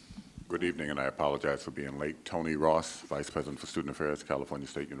state. Good evening, and I apologize for being late. Tony Ross, Vice President for Student Affairs, California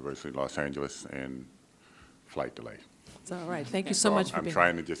State University, Los Angeles, and flight delay. It's all right. Thank you so much for being here. I'm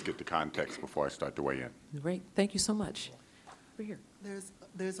trying to just get the context before I start to weigh in. Great. Thank you so much. Over here.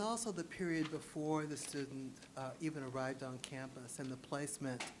 There's also the period before the student even arrived on campus and the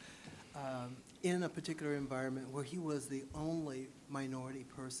placement in a particular environment where he was the only minority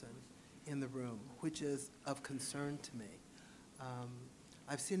person in the room, which is of concern to me.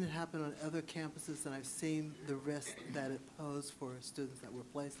 I've seen it happen on other campuses, and I've seen the risk that it posed for students that were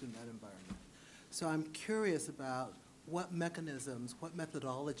placed in that environment. So I'm curious about what mechanisms, what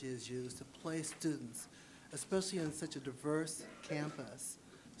methodology is used to place students, especially on such a diverse campus,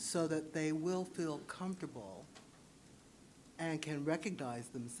 so that they will feel comfortable and can recognize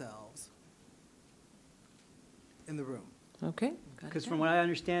themselves in the room. Okay. Because from what I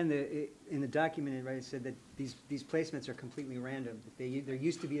understand, in the document, right, it said that these placements are completely random. There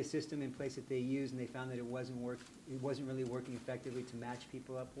used to be a system in place that they used, and they found that it wasn't really working effectively to match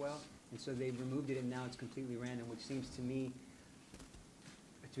people up well, and so they removed it, and now it's completely random, which seems to me,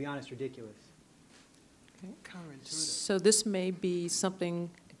 to be honest, ridiculous. Okay. So this may be something,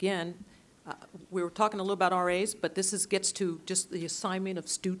 again, we were talking a little about RAs, but this gets to just the assignment of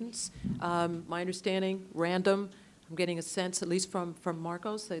students. My understanding, random. I'm getting a sense, at least from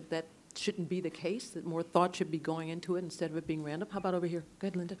Marcos, that shouldn't be the case, that more thought should be going into it instead of it being random. How about over here? Go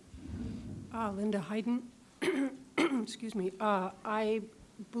ahead, Linda. Linda Hayden. Excuse me. I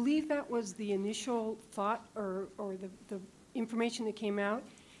believe that was the initial thought or the information that came out,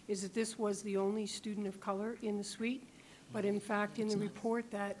 is that this was the only student of color in the suite, but in fact in the report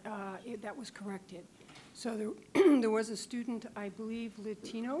that was corrected. So there was a student, I believe,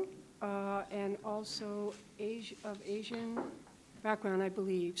 Latino, and also of Asian background, I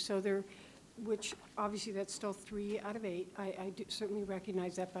believe. So which obviously that's still 3 out of 8. I do certainly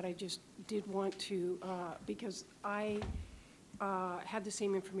recognize that, but I just did want to, because I had the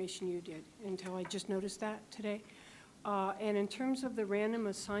same information you did until I just noticed that today. And in terms of the random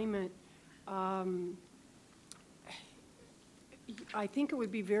assignment, I think it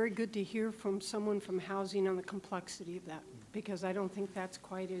would be very good to hear from someone from housing on the complexity of that, because I don't think that's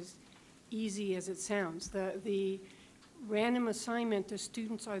quite as easy as it sounds. The random assignment, the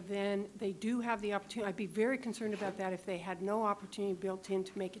students are then, they do have the opportunity. I'd be very concerned about that if they had no opportunity built in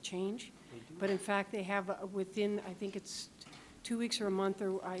to make a change. But in fact, they have within, I think it's 2 weeks or a month,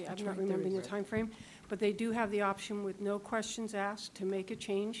 or I'm not remembering the time frame, but they do have the option with no questions asked to make a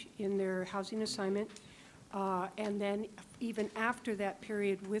change in their housing assignment. And then even after that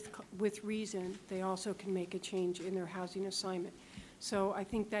period with reason, they also can make a change in their housing assignment. So I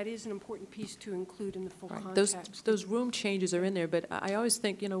think that is an important piece to include in the full context. Those room changes are in there, but I always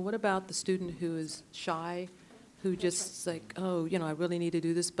think, you know, what about the student who is shy, who just like, oh, you know, I really need to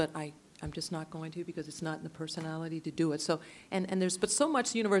do this, but I'm just not going to because it's not in the personality to do it. So, and there's, but so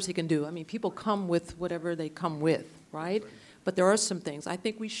much the university can do. I mean, people come with whatever they come with, right? But there are some things. I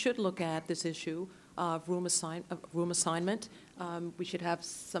think we should look at this issue of room assignment. We should have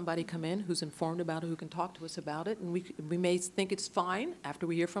somebody come in who's informed about it, who can talk to us about it, and we may think it's fine after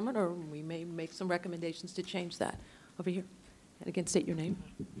we hear from it, or we may make some recommendations to change that. Over here. And again, state your name.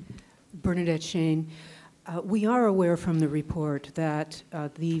 Bernadette Shane. We are aware from the report that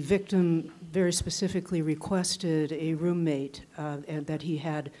the victim very specifically requested a roommate and that he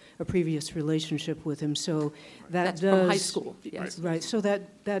had a previous relationship with him. So that That's from high school, yes. Right. So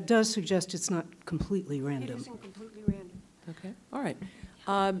that does suggest it's not completely random. It isn't completely random. Okay, all right.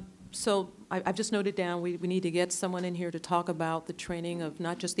 So I've just noted down, we need to get someone in here to talk about the training of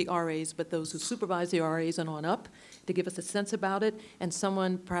not just the RAs, but those who supervise the RAs and on up, to give us a sense about it, and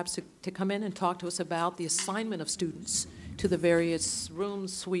someone perhaps to come in and talk to us about the assignment of students to the various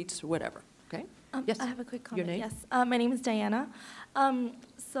rooms, suites, or whatever, okay? Yes. I have a quick comment. Your name? Yes, my name is Diana.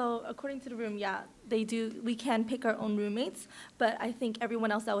 So according to the room, yeah, we can pick our own roommates, but I think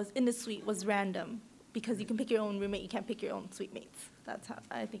everyone else that was in the suite was random, because you can pick your own roommate, you can't pick your own suite mates. That's how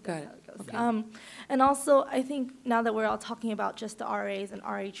I think that's how it goes. Okay. And also, I think now that we're all talking about just the RAs and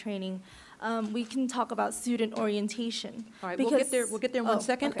RA training, we can talk about student orientation. All right, we'll get there in one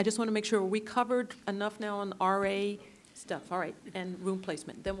second. Okay. I just want to make sure we covered enough now on RA stuff, all right, and room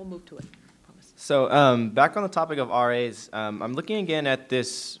placement. Then we'll move to it. So back on the topic of RAs, I'm looking again at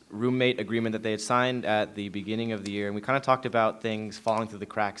this roommate agreement that they had signed at the beginning of the year, and we kind of talked about things falling through the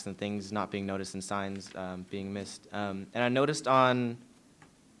cracks and things not being noticed and signs being missed. And I noticed on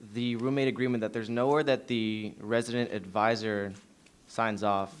the roommate agreement that there's nowhere that the resident advisor signs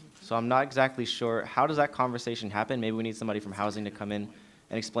off. So I'm not exactly sure, how does that conversation happen? Maybe we need somebody from housing to come in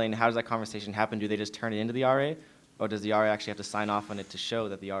and explain how does that conversation happen? Do they just turn it into the RA? Or does the RA actually have to sign off on it to show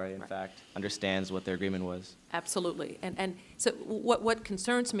that the RA, in fact, understands what their agreement was? Absolutely. And so what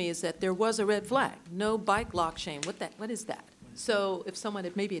concerns me is that there was a red flag. No bike lock chain. What is that? So if someone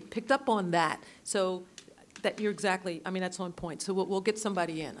had maybe picked up on that, so that you're exactly, I mean, that's on point. So we'll get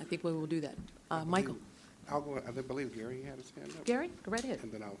somebody in. I think we will do that. Michael. I'll go, I believe Gary had his hand up. Gary, go right ahead.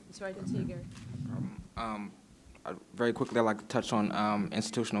 And then I'll. Sorry, I didn't see you, Gary. Very quickly, I'd like to touch on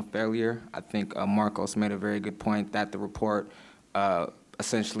institutional failure. I think Marcos made a very good point that the report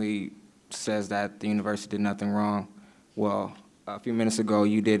essentially says that the university did nothing wrong. Well, a few minutes ago,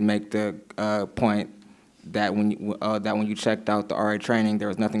 you did make the point that when you checked out the RA training, there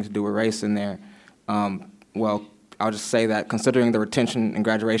was nothing to do with race in there. Well, I'll just say that considering the retention and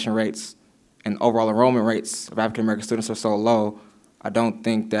graduation rates and overall enrollment rates of African American students are so low, I don't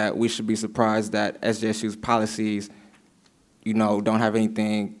think that we should be surprised that SJSU's policies, don't have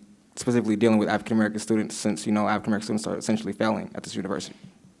anything specifically dealing with African American students, since African American students are essentially failing at this university.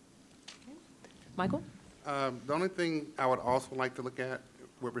 Michael? The only thing I would also like to look at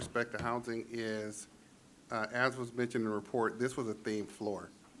with respect to housing is, as was mentioned in the report, this was a theme floor.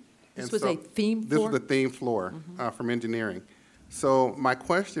 This was a theme floor? This was a theme floor from engineering. So my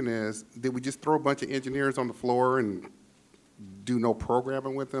question is, did we just throw a bunch of engineers on the floor and do no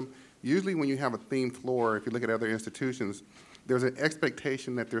programming with them? Usually when you have a theme floor, if you look at other institutions, there's an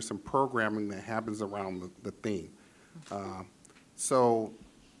expectation that there's some programming that happens around the theme. So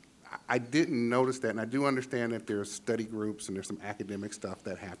I didn't notice that, and I do understand that there's study groups and there's some academic stuff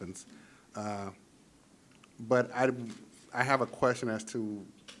that happens. But I have a question as to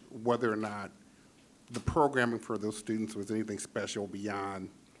whether or not the programming for those students was anything special beyond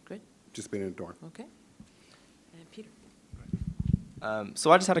just being in the dorm. Okay. And Peter.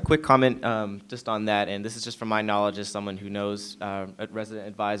 So I just had a quick comment just on that, and this is just from my knowledge as someone who knows resident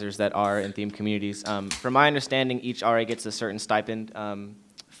advisors that are in themed communities. From my understanding, each RA gets a certain stipend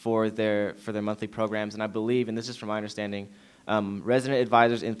for their monthly programs, and I believe, and this is from my understanding, resident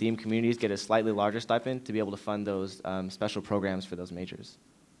advisors in themed communities get a slightly larger stipend to be able to fund those special programs for those majors.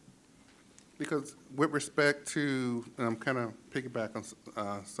 Because with respect to, kind of piggyback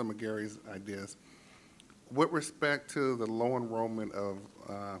on some of Gary's ideas, with respect to the low enrollment of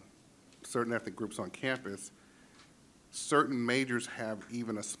certain ethnic groups on campus, certain majors have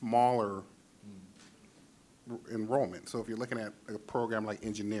even a smaller enrollment. So if you're looking at a program like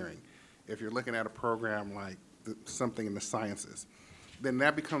engineering, if you're looking at a program like something in the sciences, then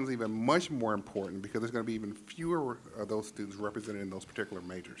that becomes even much more important because there's going to be even fewer of those students represented in those particular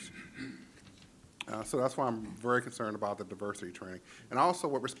majors. So that's why I'm very concerned about the diversity training. And also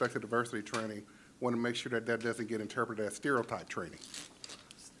with respect to diversity training, want to make sure that that doesn't get interpreted as stereotype training.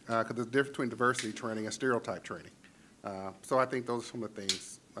 Because there's a difference between diversity training and stereotype training. So I think those are some of the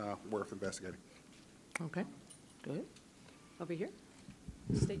things worth investigating. Okay, go ahead. Over here.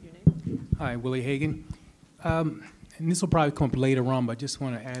 State your name. Hi, Willie Hagan. And this will probably come up later on, but I just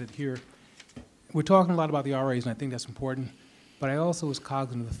want to add it here. We're talking a lot about the RAs, and I think that's important. But I also was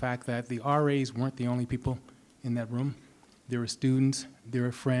cognizant of the fact that the RAs weren't the only people in that room. There were students, there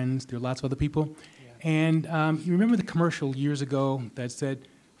were friends, there were lots of other people. Yeah. And you remember the commercial years ago that said,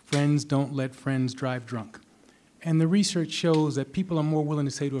 "Friends don't let friends drive drunk." And the research shows that people are more willing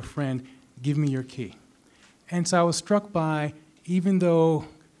to say to a friend, "Give me your key." And so I was struck by, even though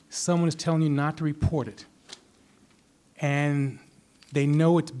someone is telling you not to report it, and they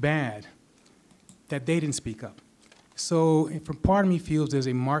know it's bad, that they didn't speak up. So from part of me feels there's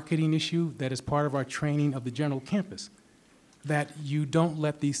a marketing issue that is part of our training of the general campus, that you don't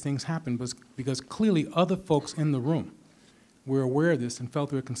let these things happen because clearly other folks in the room were aware of this and felt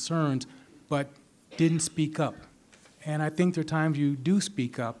they were concerned, but didn't speak up. And I think there are times you do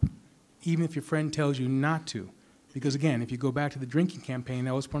speak up, even if your friend tells you not to. Because again, if you go back to the drinking campaign,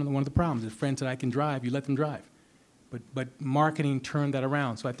 that was one of the problems. If friends said, "I can drive," you let them drive. But marketing turned that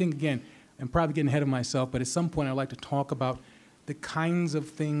around. So I think, again, I'm probably getting ahead of myself, but at some point I'd like to talk about the kinds of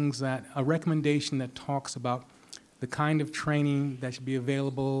things that, a recommendation that talks about the kind of training that should be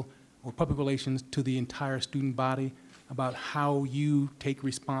available, or public relations to the entire student body, about how you take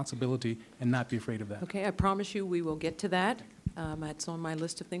responsibility and not be afraid of that. Okay, I promise you we will get to that. That's on my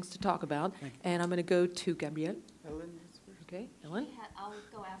list of things to talk about. And I'm going to go to Gabrielle. Okay, Ellen? I'll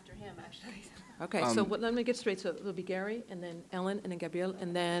go after him, actually. Okay, so let me get straight. So it'll be Gary, and then Ellen, and then Gabrielle,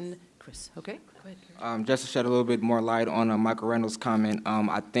 and then Chris. Okay? Go ahead, Gary. Just to shed a little bit more light on Michael Randall's comment,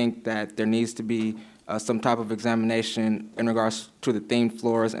 I think that there needs to be some type of examination in regards to the themed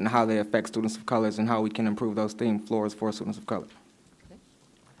floors and how they affect students of color and how we can improve those themed floors for students of color. Okay.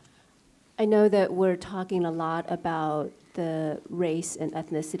 I know that we're talking a lot about the race and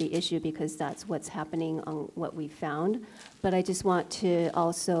ethnicity issue because that's what's happening on what we found. But I just want to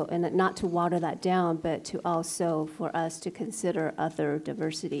also, and not to water that down, but to also for us to consider other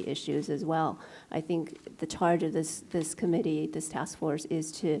diversity issues as well. I think the charge of this committee, this task force,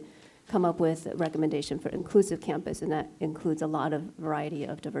 is to come up with a recommendation for inclusive campus, and that includes a lot of variety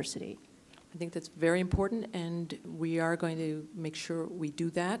of diversity. I think that's very important, and we are going to make sure we do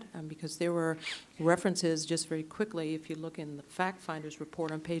that because there were references, just very quickly, if you look in the Fact Finders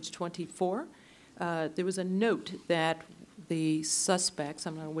report on page 24, there was a note that the suspects, I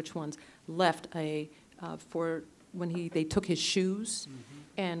don't know which ones, left for when they took his shoes,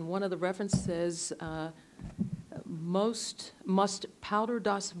 and one of the references says, most must powder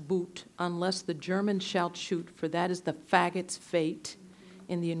das Boot unless the Germans shall shoot, for that is the faggot's fate.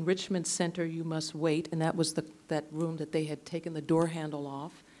 In the enrichment center you must wait, and that was that room that they had taken the door handle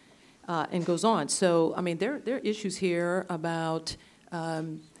off, and goes on. So, I mean, there are issues here about,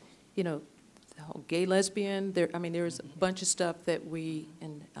 you know, the whole gay, lesbian. I mean, there's a bunch of stuff that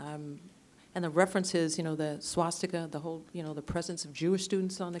and the references, you know, the swastika, the whole, you know, the presence of Jewish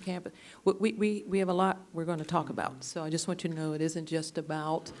students on the campus. We have a lot we're going to talk about. So I just want you to know it isn't just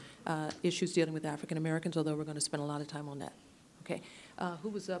about issues dealing with African Americans, although we're going to spend a lot of time on that. Okay. Who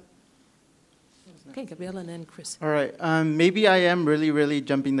was up? Okay, Gabrielle and then Chris. All right. Maybe I am really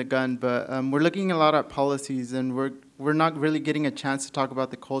jumping the gun, but we're looking a lot at policies, and we're not really getting a chance to talk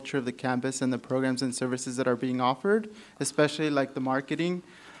about the culture of the campus and the programs and services that are being offered, especially like the marketing.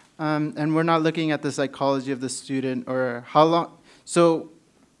 And we're not looking at the psychology of the student or how long. So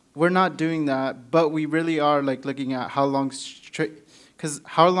we're not doing that, but we really are like looking at how long, because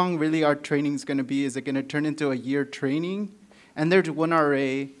how long really our training is going to be. Is it going to turn into a year training? And there's one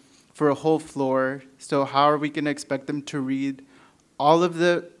RA for a whole floor, so how are we going to expect them to read all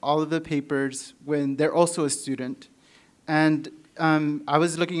of the papers when they're also a student. And I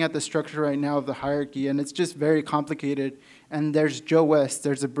was looking at the structure right now of the hierarchy, and it's just very complicated. And there's Joe West,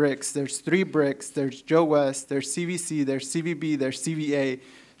 there's a Bricks, there's 3 Bricks, there's Joe West, there's CVC, there's CVB, there's CVA.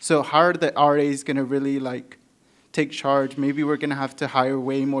 So how are the RAs going to really like take charge? Maybe we're going to have to hire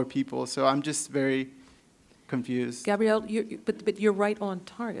way more people. So I'm just very confused. Gabrielle, but you're right on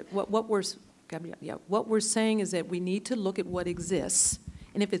target. What we're saying is that we need to look at what exists,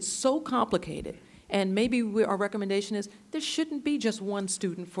 and if it's so complicated, and maybe our recommendation is there shouldn't be just one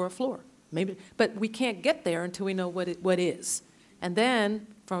student for a floor. Maybe, but we can't get there until we know what is. And then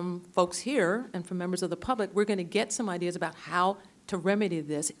from folks here and from members of the public, we're going to get some ideas about how to remedy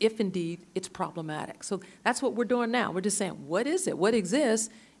this if indeed it's problematic. So that's what we're doing now. We're just saying, what is it? What exists?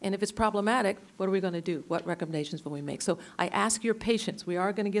 And if it's problematic, what are we going to do? What recommendations will we make? So I ask your patience. We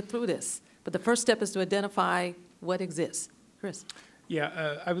are going to get through this. But the first step is to identify what exists. Chris.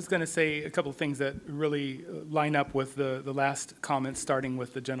 Yeah, I was going to say a couple of things that really line up with the last comments, starting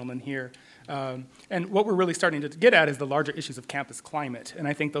with the gentleman here. And what we're really starting to get at is the larger issues of campus climate. And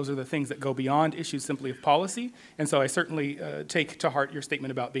I think those are the things that go beyond issues simply of policy. And so I certainly take to heart your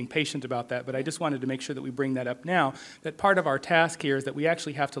statement about being patient about that. But I just wanted to make sure that we bring that up now, that part of our task here is that we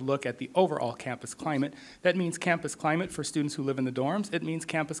actually have to look at the overall campus climate. That means campus climate for students who live in the dorms. It means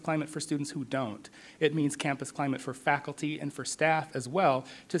campus climate for students who don't. It means campus climate for faculty and for staff as well,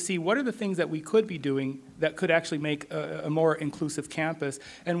 to see what are the things that we could be doing that could actually make a more inclusive campus,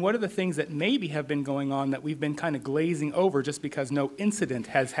 and what are the things that maybe have been going on that we've been kind of glazing over just because no incident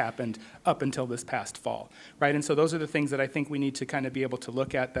has happened up until this past fall, right? And so those are the things that I think we need to kind of be able to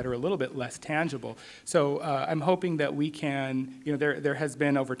look at that are a little bit less tangible. So I'm hoping that we can, you know, there has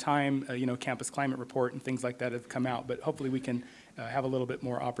been over time, you know, campus climate report and things like that have come out, but hopefully we can have a little bit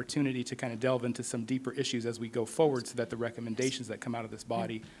more opportunity to kind of delve into some deeper issues as we go forward so that the recommendations that come out of this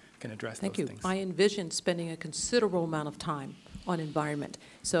body can address those things. Thank you. I envision spending a considerable amount of time on environment.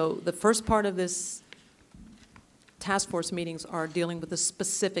 So the first part of this task force meetings are dealing with the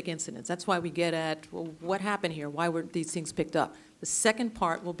specific incidents. That's why we get at, well, what happened here? Why were these things picked up? The second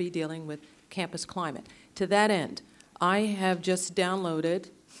part will be dealing with campus climate. To that end, I have just downloaded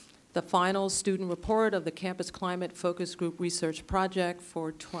the final student report of the Campus Climate Focus Group Research Project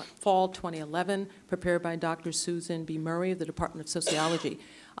for fall 2011, prepared by Dr. Susan B. Murray of the Department of Sociology.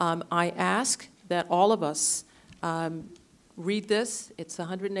 I ask that all of us read this. It's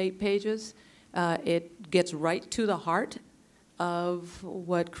 108 pages. It gets right to the heart of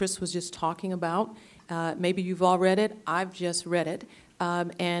what Chris was just talking about. Maybe you've all read it. I've just read it. I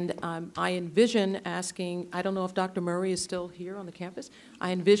envision asking, I don't know if Dr. Murray is still here on the campus.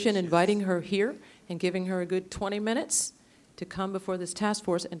 I envision inviting her here and giving her a good 20 minutes to come before this task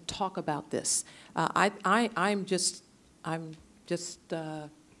force and talk about this. I'm just,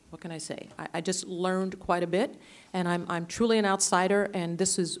 what can I say? I just learned quite a bit, and I'm truly an outsider, and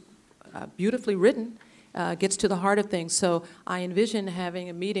this is beautifully written, gets to the heart of things. So I envision having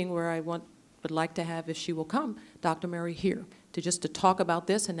a meeting where I would like to have, if she will come, Dr. Murray here to talk about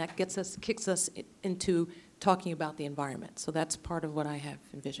this, and that kicks us into talking about the environment. So that's part of what I have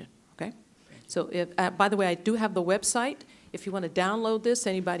envisioned, okay? So by the way, I do have the website. If you want to download this,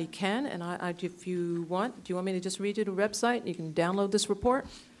 anybody can, and if you want, do you want me to just read you the website? You can download this report?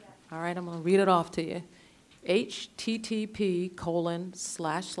 Yeah. All right, I'm going to read it off to you.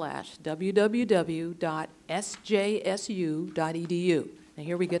 http://www.sjsu.edu. And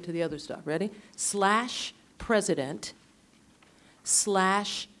here we get to the other stuff. Ready?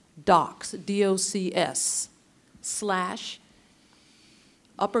 /president/docs, D-O-C-S, /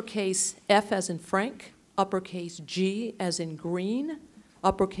 uppercase F as in Frank, uppercase G as in green,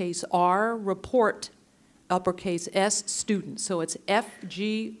 uppercase R, report, uppercase S, student. So it's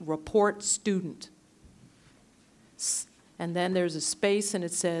FG, report, student. And then there's a space, and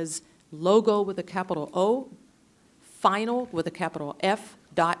it says logo with a capital O, final with a capital F,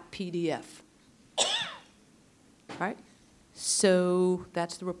 .pdf. All right? So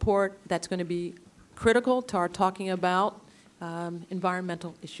that's the report. That's going to be critical to our talking about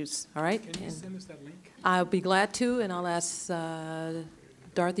environmental issues. All right? Can you send us that link? I'll be glad to, and I'll ask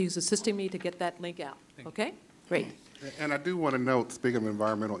Dorothy, who's assisting me, to get that link out. Okay? Great. And I do want to note, speaking of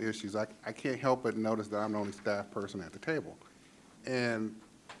environmental issues, I can't help but notice that I'm the only staff person at the table. And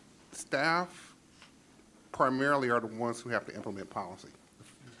staff primarily are the ones who have to implement policy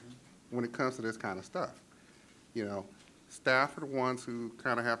when it comes to this kind of stuff. You know, staff are the ones who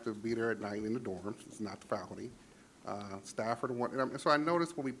kind of have to be there at night in the dorms. It's not the faculty. Staff are the ones. And so I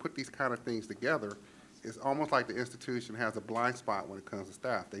notice when we put these kind of things together, it's almost like the institution has a blind spot when it comes to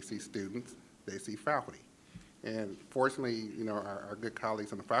staff. They see students, they see faculty. And fortunately, you know, our good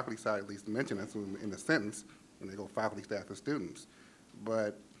colleagues on the faculty side at least mention us in the sentence when they go faculty, staff, and students.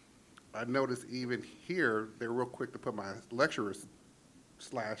 But I noticed even here, they're real quick to put my lecturers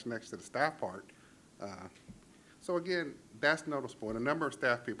 / next to the staff part. So again, that's noticeable. And a number of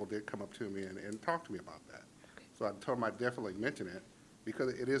staff people did come up to me and talk to me about that. So I told them I'd definitely mention it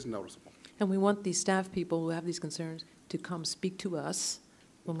because it is noticeable. And we want these staff people who have these concerns to come speak to us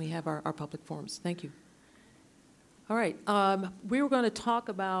when we have our public forums. Thank you. All right, we were going to talk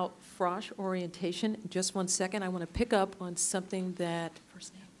about Frosh orientation. Just 1 second. I want to pick up on something that,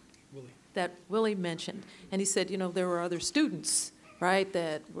 first name? Willie. That Willie mentioned. And he said, you know, there were other students, right,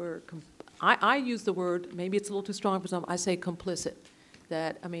 that were, I use the word, maybe it's a little too strong for some, I say complicit.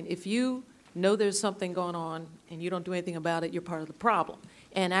 That, I mean, if you know there's something going on and you don't do anything about it, you're part of the problem.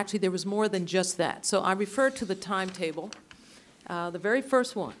 And actually, there was more than just that. So I referred to the timetable. The very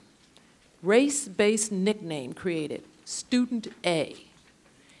first one, race-based nickname created, Student A.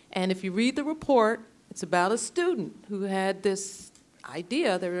 And if you read the report, it's about a student who had this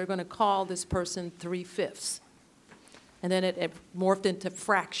idea that we were going to call this person 3/5. And then it morphed into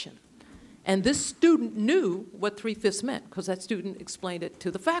fraction. And this student knew what 3/5 meant because that student explained it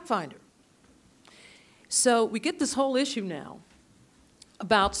to the fact finder. So we get this whole issue now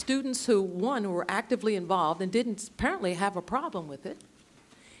about students who, one, who were actively involved and didn't apparently have a problem with it,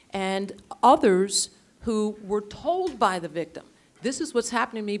 and others who were told by the victim, this is what's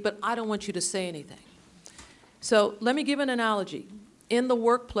happening to me, but I don't want you to say anything. So let me give an analogy. In the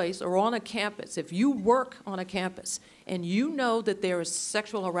workplace or on a campus, if you work on a campus and you know that there is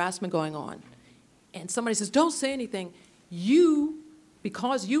sexual harassment going on, and somebody says, don't say anything,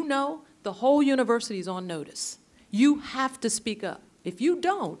 because you know, the whole university is on notice. You have to speak up. If you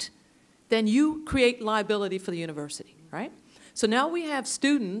don't, then you create liability for the university, right? So now we have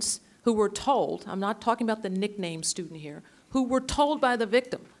students who were told, I'm not talking about the nickname student here, who were told by the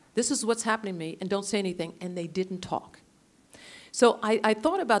victim, this is what's happening to me, and don't say anything, and they didn't talk. So I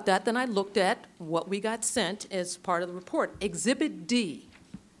thought about that, then I looked at what we got sent as part of the report. Exhibit D,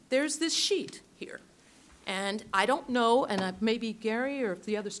 there's this sheet here. And I don't know, and maybe Gary or if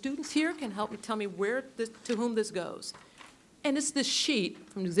the other students here can help me tell me to whom this goes. And it's this sheet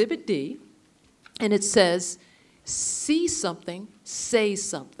from Exhibit D, and it says, see something, say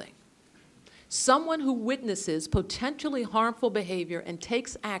something. Someone who witnesses potentially harmful behavior and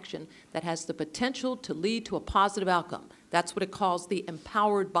takes action that has the potential to lead to a positive outcome. That's what it calls the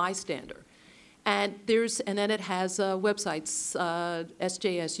empowered bystander. And then it has websites,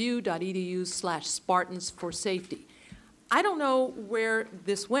 sjsu.edu/Spartans for Safety. I don't know where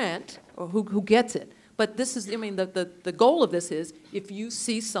this went or who gets it, but this is, I mean, the goal of this is if you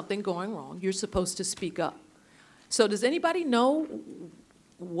see something going wrong, you're supposed to speak up. So does anybody know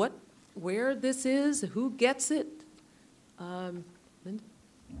where this is, who gets it? Linda?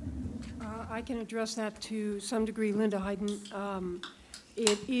 I can address that to some degree, Linda Hayden.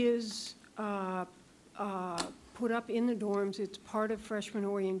 It is put up in the dorms. It's part of freshman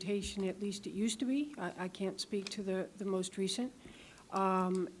orientation, at least it used to be. I can't speak to the most recent.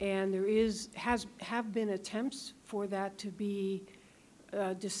 And there have been attempts for that to be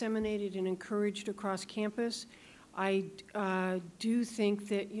disseminated and encouraged across campus. I do think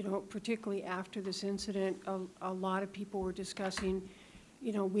that, you know, particularly after this incident, a lot of people were discussing,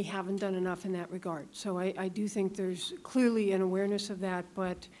 you know, we haven't done enough in that regard. So I do think there's clearly an awareness of that,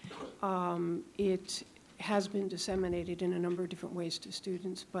 but it has been disseminated in a number of different ways to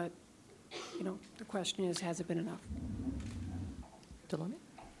students. But, you know, the question is, has it been enough? Delaney?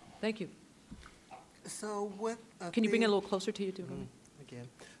 Thank you. So what? Can you bring it a little closer to you, too? Again.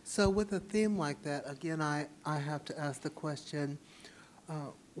 So with a theme like that, again, I have to ask the question,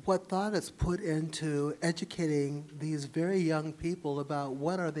 what thought is put into educating these very young people about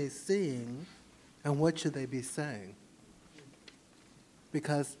what are they seeing and what should they be saying?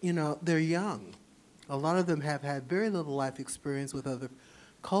 Because, you know, they're young. A lot of them have had very little life experience with other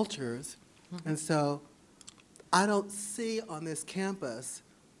cultures. Mm-hmm. And so I don't see on this campus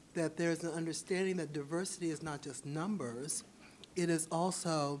that there's an understanding that diversity is not just numbers. It is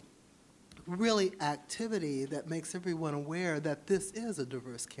also really activity that makes everyone aware that this is a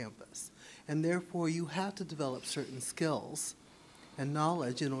diverse campus. And therefore, you have to develop certain skills and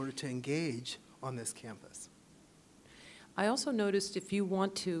knowledge in order to engage on this campus. I also noticed if you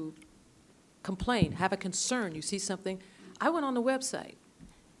want to complain, have a concern, you see something, I went on the website.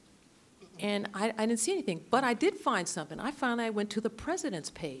 And I didn't see anything, but I did find something. I went to the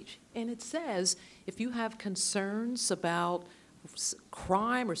president's page, and it says if you have concerns about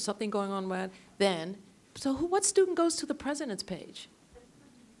crime or something going on with, then, so what student goes to the president's page?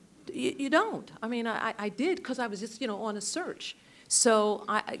 You don't. I mean, I did because I was just, on a search. So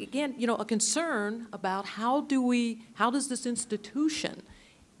again, a concern about how does this institution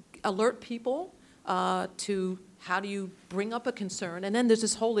alert people to how do you bring up a concern? And then there's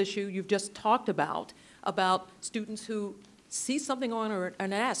this whole issue you've just talked about students who see something going on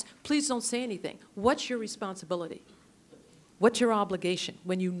and ask, please don't say anything. What's your responsibility? What's your obligation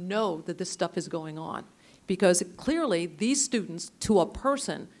when you know that this stuff is going on? Because clearly these students, to a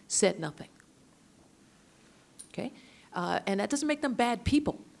person, said nothing. Okay? And that doesn't make them bad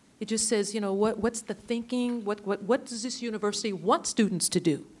people. It just says, what's the thinking? What does this university want students to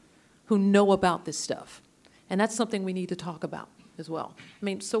do who know about this stuff? And that's something we need to talk about as well. I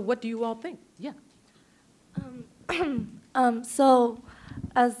mean, so what do you all think? Yeah. So,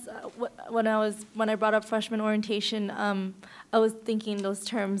 when I brought up freshman orientation, I was thinking those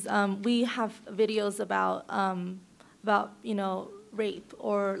terms. We have videos about rape,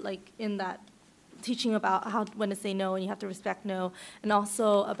 or like in that teaching about when to say no and you have to respect no, and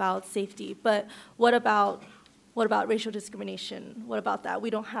also about safety. But what about racial discrimination? What about that? We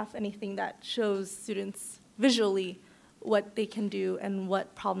don't have anything that shows students visually what they can do and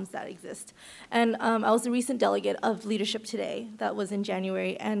what problems that exist. And I was a recent delegate of Leadership Today that was in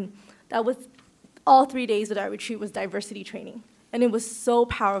January, and that was all 3 days of that retreat was diversity training. And it was so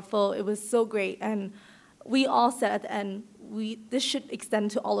powerful, it was so great, and we all said at the end, this should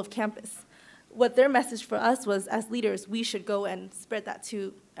extend to all of campus. What their message for us was, as leaders, we should go and spread that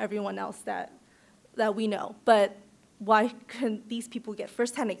to everyone else that we know. But why couldn't these people get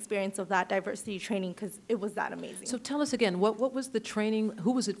firsthand experience of that diversity training, because it was that amazing. So tell us again, what was the training,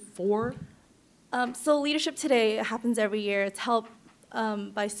 who was it for? So Leadership Today happens every year. It's helped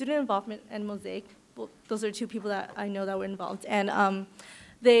by Student Involvement and Mosaic. Well, those are two people that I know that were involved. And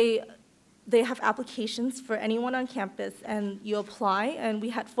they have applications for anyone on campus, and you apply, and we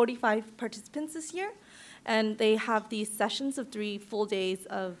had 45 participants this year. And they have these sessions of 3 full days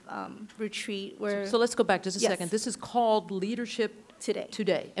of retreat where... So let's go back just a second. This is called Leadership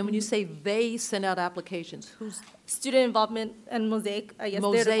Today. And when you say they send out applications, who's... Student Involvement and Mosaic, I guess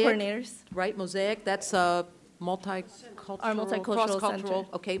Mosaic, they're the coordinators. Right, Mosaic, that's a multicultural... Our multicultural cross-cultural,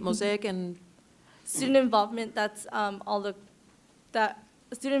 center. okay, Mosaic and... Student Involvement, that's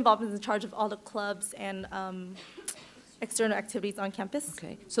Student Involvement is in charge of all the clubs and external activities on campus.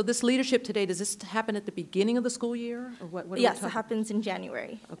 Okay, so this Leadership Today, does this happen at the beginning of the school year? Or what Yes, it happens in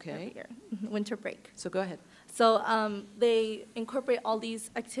January. Okay. Every year, winter break. So go ahead. So they incorporate all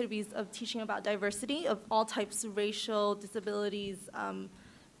these activities of teaching about diversity of all types of racial, disabilities,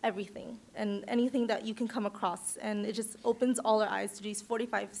 everything, and anything that you can come across. And it just opens all our eyes to these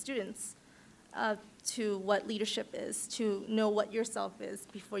 45 students to what leadership is, to know what yourself is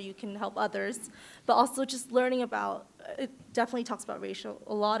before you can help others, but also just learning about, it definitely talks about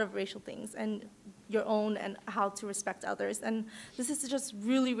a lot of racial things, and your own, and how to respect others. And this is just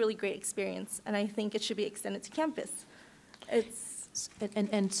really, really great experience, and I think it should be extended to campus.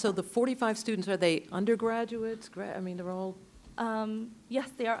 And so the 45 students, are they undergraduates? I mean, they're all...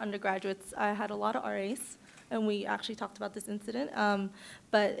 Yes, they are undergraduates. I had a lot of RAs, and we actually talked about this incident,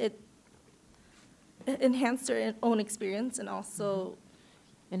 but it enhanced their own experience, and also...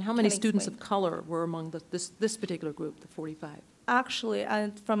 And how many students of color were among this particular group, the 45? Actually,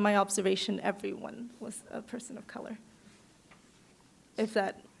 from my observation, everyone was a person of color, if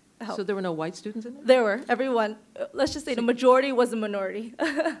that helps. So there were no white students in there? There were. Everyone. Let's just say the majority was a minority,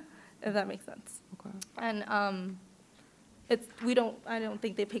 if that makes sense. Okay. And I don't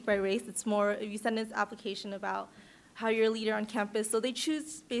think they pick by race. It's more, if you send this application about how you're a leader on campus, so they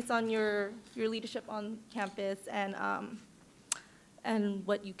choose based on your leadership on campus and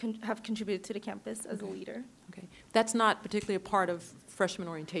what you have contributed to the campus as a leader. Okay, that's not particularly a part of freshman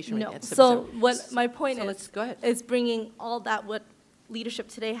orientation. No. Right? So what my point go ahead. is bringing all that what Leadership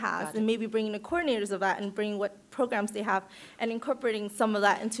Today has, and maybe bringing the coordinators of that, and bringing what programs they have, and incorporating some of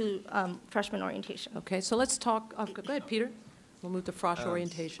that into freshman orientation. Okay, so let's talk. Go ahead, Peter. We'll move to Frosh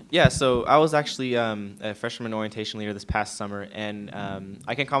orientation. Yeah, so I was actually a freshman orientation leader this past summer, and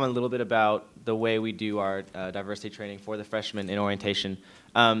I can comment a little bit about the way we do our diversity training for the freshmen in orientation.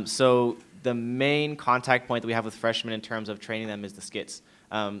 So the main contact point that we have with freshmen in terms of training them is the skits.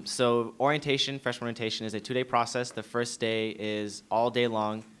 So freshman orientation is a 2-day process. The first day is all day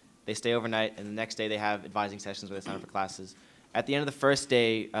long. They stay overnight, and the next day they have advising sessions where they sign up for classes. At the end of the first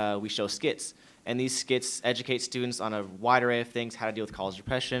day, we show skits. And these skits educate students on a wide array of things: how to deal with college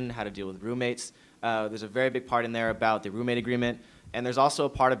depression, how to deal with roommates. There's a very big part in there about the roommate agreement. And there's also a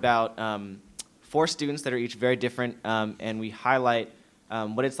part about 4 students that are each very different, and we highlight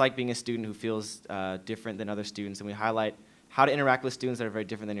what it's like being a student who feels different than other students, and we highlight how to interact with students that are very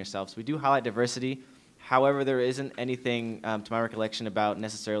different than yourself. So we do highlight diversity. However, there isn't anything, to my recollection, about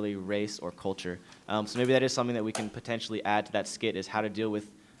necessarily race or culture. So maybe that is something that we can potentially add to that skit, is how to deal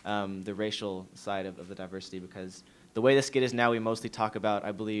with the racial side of the diversity, because the way the skit is now, we mostly talk about,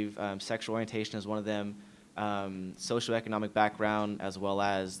 I believe, sexual orientation is one of them, socioeconomic background, as well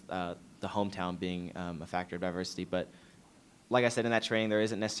as the hometown being a factor of diversity. But like I said, in that training, there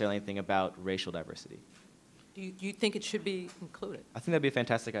isn't necessarily anything about racial diversity. Do you think it should be included? I think that'd be a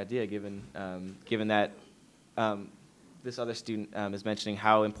fantastic idea, given that this other student is mentioning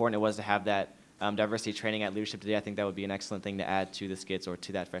how important it was to have that diversity training at Leadership Today. I think that would be an excellent thing to add to the skits or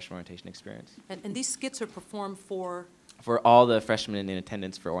to that freshman orientation experience. And these skits are performed for? For all the freshmen in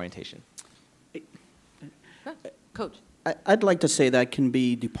attendance for orientation. Coach. I'd like to say that can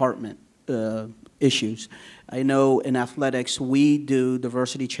be department issues. I know in athletics, we do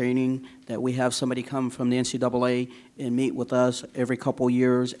diversity training, that we have somebody come from the NCAA and meet with us every couple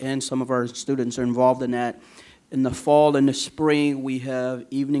years, and some of our students are involved in that. In the fall and the spring, we have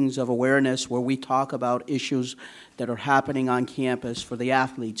evenings of awareness where we talk about issues that are happening on campus for the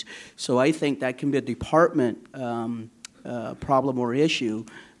athletes. So I think that can be a department problem or issue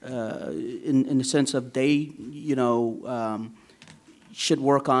in the sense of they, should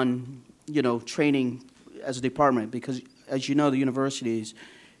work on, training as a department, because as you know, the university is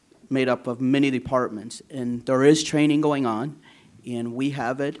made up of many departments, and there is training going on, and we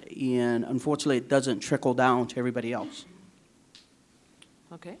have it, and unfortunately it doesn't trickle down to everybody else.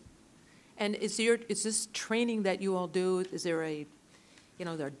 Okay. And is this training that you all do, is there a,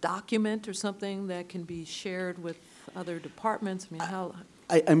 there a document or something that can be shared with other departments? I mean, how?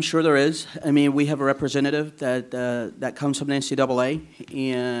 I'm sure there is. I mean, we have a representative that comes from the NCAA,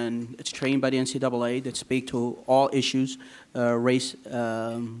 and it's trained by the NCAA that speak to all issues, race,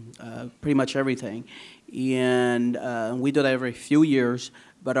 pretty much everything. And we do that every few years.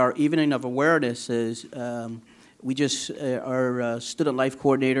 But our evening of awareness is we just, our student life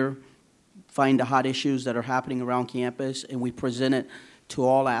coordinator find the hot issues that are happening around campus, and we present it to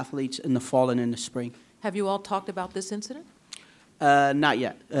all athletes in the fall and in the spring. Have you all talked about this incident? Not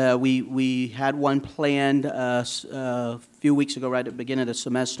yet. We had one planned a few weeks ago, right at the beginning of the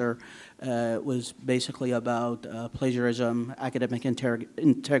semester. It was basically about plagiarism, academic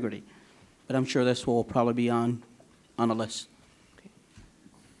integrity. But I'm sure this will probably be on a list. Okay.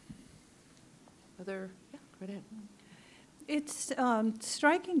 Yeah, right ahead. It's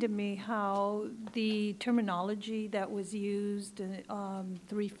striking to me how the terminology that was used,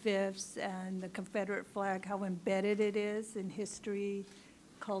 3/5 and the Confederate flag, how embedded it is in history,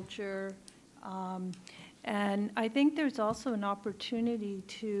 culture. And I think there's also an opportunity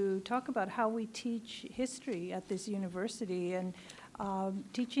to talk about how we teach history at this university, and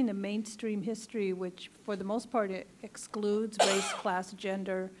teaching the mainstream history, which for the most part it excludes race, class,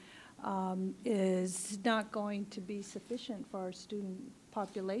 gender, is not going to be sufficient for our student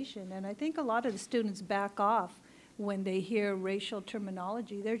population. And I think a lot of the students back off when they hear racial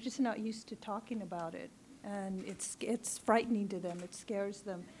terminology. They're just not used to talking about it. And it's frightening to them. It scares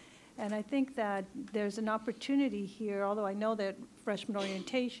them. And I think that there's an opportunity here, although I know that freshman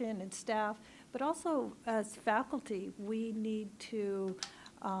orientation and staff, but also as faculty, we need to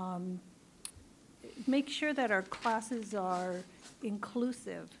make sure that our classes are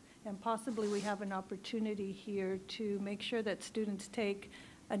inclusive. And possibly we have an opportunity here to make sure that students take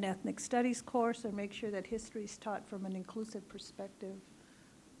an ethnic studies course, or make sure that history is taught from an inclusive perspective.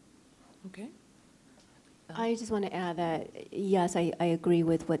 Okay. I just want to add that, yes, I agree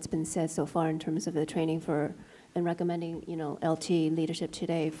with what's been said so far in terms of the training for and recommending, LT Leadership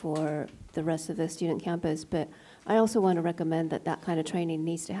Today for the rest of the student campus. But I also want to recommend that that kind of training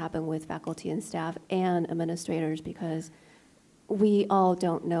needs to happen with faculty and staff and administrators, because we all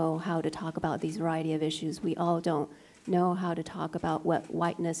don't know how to talk about these variety of issues. We all don't know how to talk about what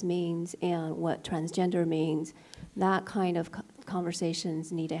whiteness means and what transgender means. That kind of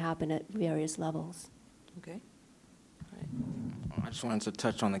conversations need to happen at various levels. Okay. I just wanted to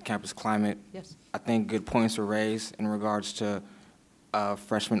touch on the campus climate. Yes. I think good points were raised in regards to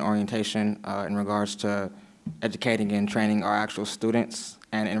freshman orientation, in regards to educating and training our actual students,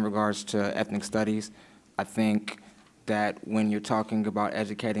 and in regards to ethnic studies. I think that when you're talking about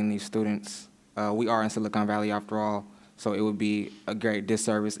educating these students, we are in Silicon Valley after all, so it would be a great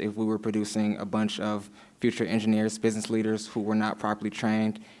disservice if we were producing a bunch of future engineers, business leaders who were not properly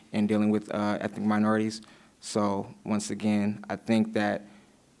trained in dealing with ethnic minorities. So once again, I think that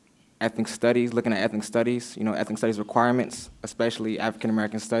ethnic studies, looking at ethnic studies, ethnic studies requirements, especially African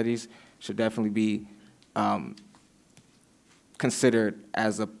American studies, should definitely be considered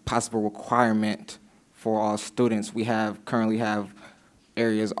as a possible requirement for all students. We currently have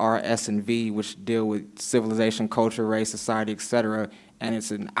areas R, S, and V, which deal with civilization, culture, race, society, etc. And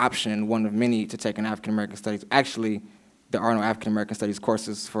it's an option, one of many, to take an African American studies. Actually, there are no African American studies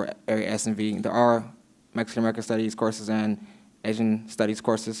courses for area S and V. There are Mexican American studies courses and Asian studies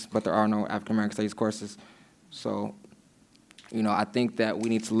courses, but there are no African American studies courses. So, I think that we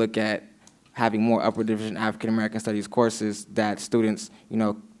need to look at having more upper division African American studies courses that students,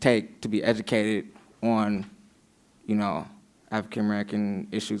 take to be educated on, African American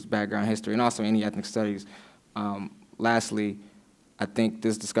issues, background, history, and also any ethnic studies. Lastly, I think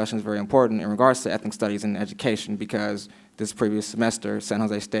this discussion is very important in regards to ethnic studies and education, because this previous semester, San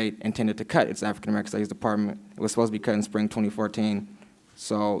Jose State intended to cut its African American Studies department. It was supposed to be cut in spring 2014.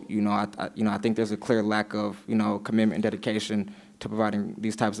 So, I think there's a clear lack of, commitment and dedication to providing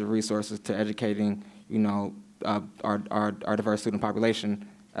these types of resources to educating, our diverse student population,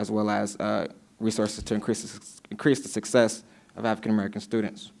 as well as resources to increase the success of African American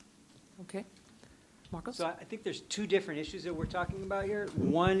students. Okay. Marcos? So I think there's two different issues that we're talking about here.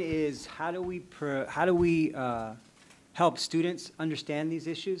 One is how do we help students understand these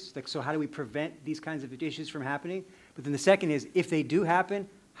issues? Like, so how do we prevent these kinds of issues from happening? But then the second is, if they do happen,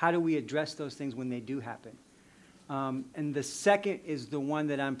 how do we address those things when they do happen? And the second is the one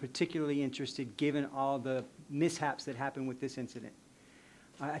that I'm particularly interested, given all the mishaps that happened with this incident.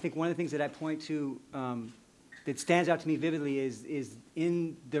 I think one of the things that I point to that stands out to me vividly is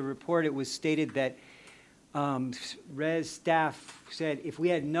in the report it was stated that Res staff said if we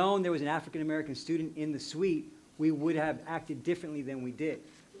had known there was an African-American student in the suite, we would have acted differently than we did,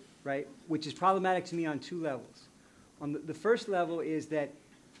 right? Which is problematic to me on two levels. On the first level is that,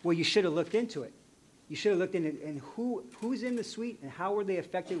 well, you should have looked into it. You should have looked into it, and who's in the suite and how were they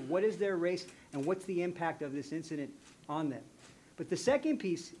affected, what is their race, and what's the impact of this incident on them. But the second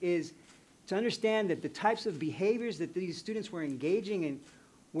piece is to understand that the types of behaviors that these students were engaging in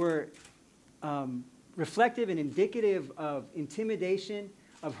were reflective and indicative of intimidation,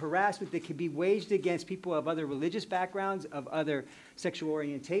 of harassment that could be waged against people of other religious backgrounds, of other sexual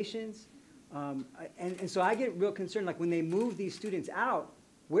orientations. And so I get real concerned, like when they move these students out,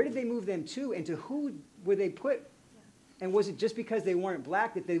 where did they move them to, and to who were they put? And was it just because they weren't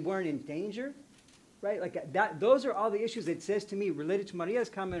black that they weren't in danger? Right? Like those are all the issues that says to me, related to Maria's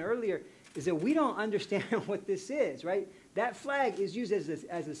comment earlier, is that we don't understand what this is, right? That flag is used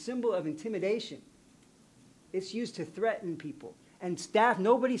as a symbol of intimidation. It's used to threaten people. And staff,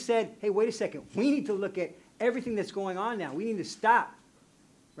 nobody said, hey, wait a second, we need to look at everything that's going on now. We need to stop,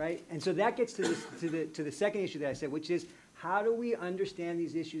 right? And so that gets to the second issue that I said, which is how do we understand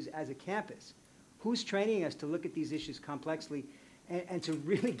these issues as a campus? Who's training us to look at these issues complexly and to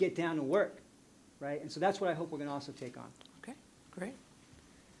really get down to work, right? And so that's what I hope we're going to also take on. Okay, great.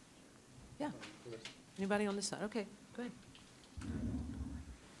 Yeah. Anybody on this side? Okay, go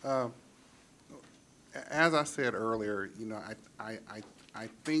ahead. As I said earlier, I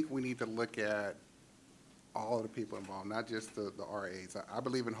think we need to look at all of the people involved, not just the RAs. I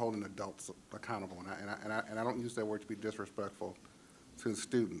believe in holding adults accountable, and I don't use that word to be disrespectful to the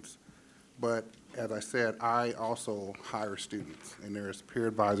students. But as I said, I also hire students, and there's peer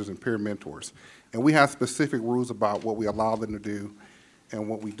advisors and peer mentors. And we have specific rules about what we allow them to do and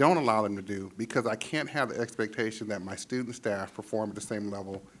what we don't allow them to do, because I can't have the expectation that my student staff perform at the same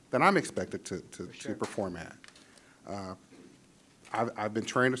level that I'm expected to perform at. I've been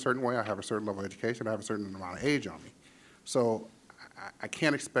trained a certain way. I have a certain level of education. I have a certain amount of age on me. So I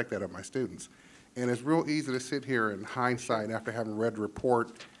can't expect that of my students. And it's real easy to sit here in hindsight after having read the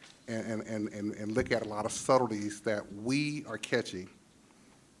report and look at a lot of subtleties that we are catching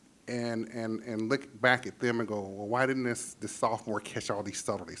and look back at them and go, well, why didn't this sophomore catch all these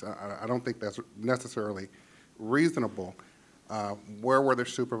subtleties? I don't think that's necessarily reasonable. Where were their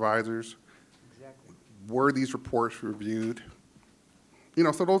supervisors? Exactly. Were these reports reviewed?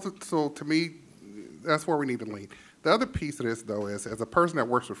 So to me, that's where we need to lean. The other piece of this, though, is as a person that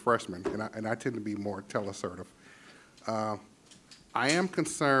works with freshmen, and I tend to be more teleassertive, I am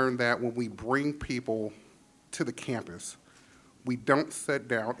concerned that when we bring people to the campus, we don't sit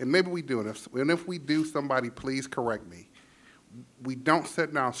down, and maybe we do, and if we do, somebody please correct me, we don't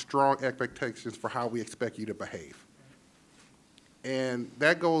set down strong expectations for how we expect you to behave. And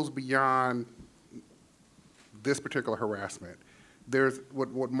that goes beyond this particular harassment. There's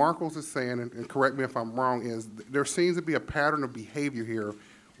what Marcos is saying, and correct me if I'm wrong, is there seems to be a pattern of behavior here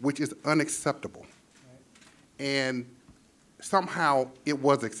which is unacceptable. Right. And somehow it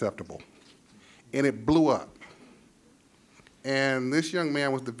was acceptable, and it blew up. And this young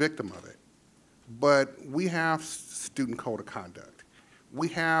man was the victim of it. But we have student code of conduct. We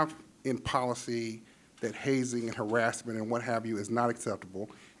have in policy that hazing and harassment and what have you is not acceptable.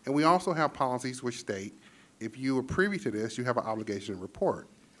 And we also have policies which state if you are privy to this, you have an obligation to report.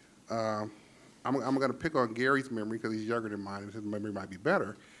 I'm going to pick on Gary's memory because he's younger than mine and his memory might be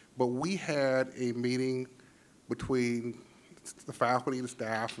better. But we had a meeting between the faculty, the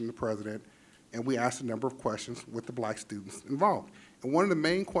staff, and the president, and we asked a number of questions with the black students involved. And one of the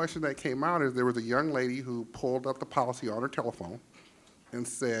main questions that came out is there was a young lady who pulled up the policy on her telephone and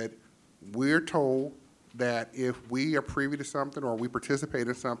said, we're told that if we are privy to something or we participate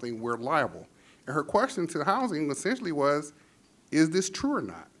in something, we're liable. And her question to housing essentially was, is this true or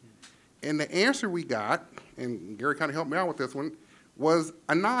not? And the answer we got, and Gary kind of helped me out with this one, was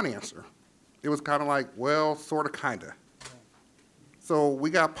a non-answer. It was kind of like, well, sort of, kind of. So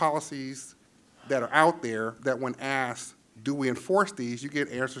we got policies that are out there that when asked, do we enforce these, you get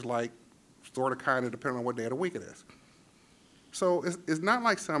answers like, sort of, kind of, depending on what day of the week it is. So it's not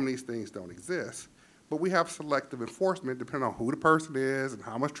like some of these things don't exist, but we have selective enforcement depending on who the person is and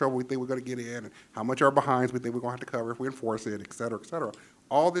how much trouble we think we're going to get in and how much our behinds we think we're going to have to cover if we enforce it, et cetera, et cetera.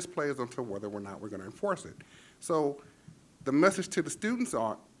 All this plays into whether or not we're going to enforce it. So the message to the students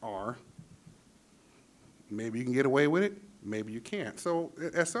are maybe you can get away with it, maybe you can't. So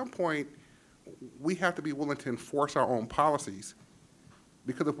at some point, we have to be willing to enforce our own policies,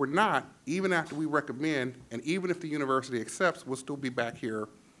 because if we're not, even after we recommend, and even if the university accepts, we'll still be back here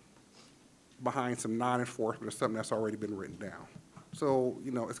behind some non-enforcement or something that's already been written down. So,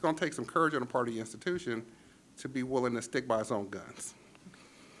 you know, it's going to take some courage on the part of the institution to be willing to stick by its own guns.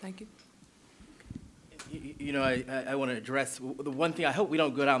 Thank you. You know, I want to address the one thing. I hope we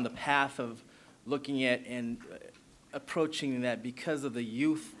don't go down the path of looking at and approaching that because of the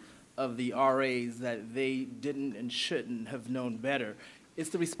youth of the RAs that they didn't and shouldn't have known better. It's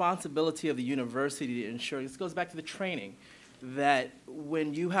the responsibility of the university to ensure, this goes back to the training, that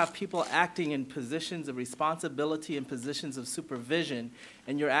when you have people acting in positions of responsibility and positions of supervision,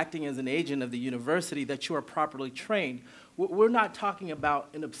 and you're acting as an agent of the university, that you are properly trained. We're not talking about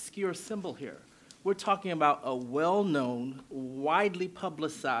an obscure symbol here. We're talking about a well-known, widely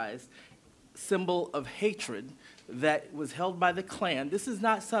publicized symbol of hatred that was held by the Klan. This is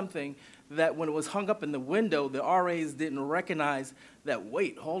not something that when it was hung up in the window, the RAs didn't recognize that,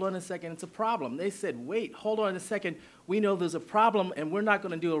 wait, hold on a second, it's a problem. They said, wait, hold on a second, we know there's a problem, and we're not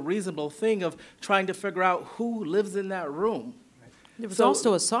going to do a reasonable thing of trying to figure out who lives in that room. There was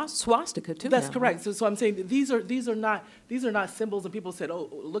also a swastika too. That's now, correct. Right? So I'm saying that these are not symbols, and people said, oh,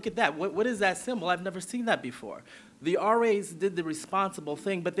 look at that. What is that symbol? I've never seen that before. The RAs did the responsible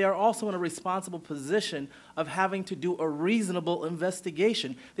thing, but they are also in a responsible position of having to do a reasonable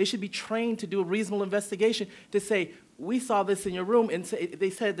investigation. They should be trained to do a reasonable investigation to say, we saw this in your room, and they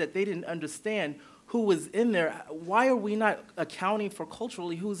said that they didn't understand who was in there. Why are we not accounting for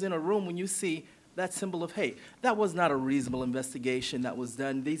culturally who's in a room when you see that symbol of hate? That was not a reasonable investigation that was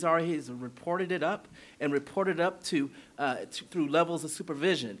done. These RAs reported it up and reported up to through levels of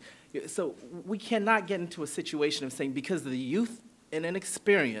supervision. So we cannot get into a situation of saying because of the youth and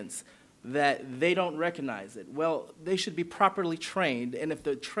inexperience that they don't recognize it. Well, they should be properly trained, and if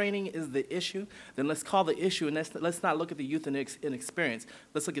the training is the issue, then let's call the issue, and let's not look at the youth and inexperience.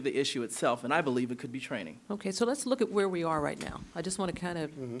 Let's look at the issue itself, and I believe it could be training. Okay, so let's look at where we are right now. I just want to kind of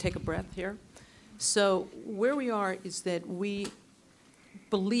take a breath here. So where we are is that we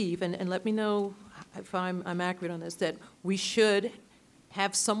believe, and let me know if I'm accurate on this, that we should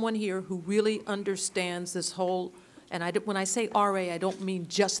have someone here who really understands this whole, and when I say RA, I don't mean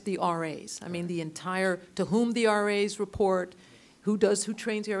just the RAs. I mean the entire, to whom the RAs report, who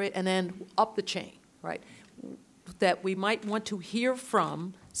trains the RA, and then up the chain, right? That we might want to hear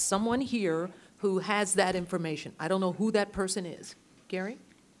from someone here who has that information. I don't know who that person is. Gary?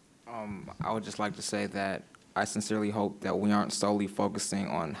 I would just like to say that I sincerely hope that we aren't solely focusing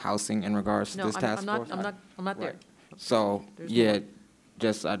on housing in regards to this task force. I'm not there. So, yeah,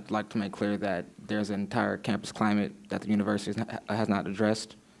 just I'd like to make clear that there's an entire campus climate that the university has not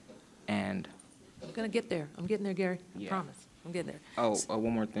addressed, and I'm going to get there. I'm getting there, Gary. I promise. I'm getting there. Oh,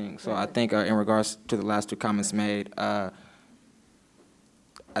 one more thing. So I think in regards to the last two comments made, I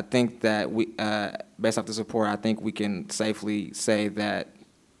think that we, based off this report, I think we can safely say that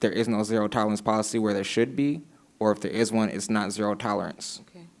there is no zero tolerance policy where there should be, or if there is one, it's not zero tolerance.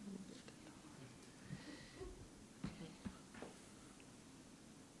 Okay.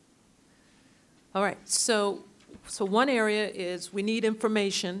 All right, so one area is we need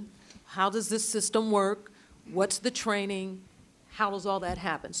information. How does this system work? What's the training? How does all that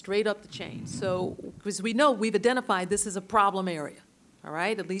happen? Straight up the chain. So, because we know we've identified this as a problem area, all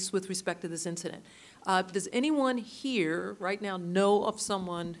right, at least with respect to this incident. Does anyone here right now know of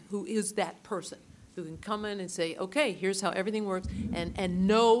someone who is that person? who can come in and say, okay, here's how everything works, and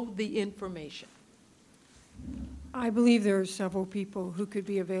know the information? I believe there are several people who could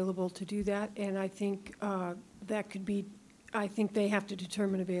be available to do that, and I think that could be, I think they have to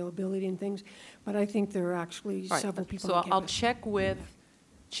determine availability and things, but I think there are actually All right, several people so on I'll campus. check with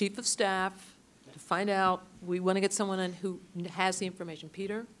Chief of Staff to find out. We want to get someone in who has the information.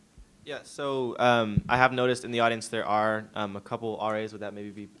 Peter? Yeah, so I have noticed in the audience there are a couple RAs. Would that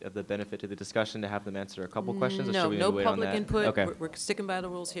maybe be of the benefit to the discussion to have them answer a couple questions? Or No, should we no maybe wait on public that? input. Okay. We're sticking by the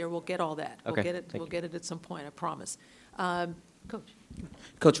rules here. We'll get all that. Okay, We'll get it. thank We'll get it at some point. I promise. Coach.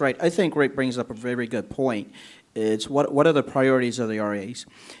 Coach Wright, I think Rick brings up a very good point. It's what are the priorities of the RAs?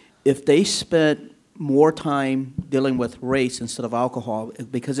 If they spent more time dealing with race instead of alcohol,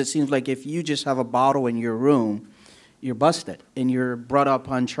 because it seems like if you just have a bottle in your room, you're busted and you're brought up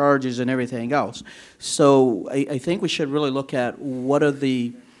on charges and everything else. So I think we should really look at what are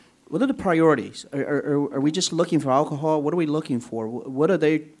the priorities? Are we just looking for alcohol? What are we looking for? What are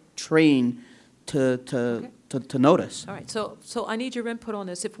they trained to notice? All right, so I need your input on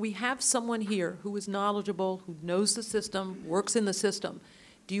this. If we have someone here who is knowledgeable, who knows the system, works in the system,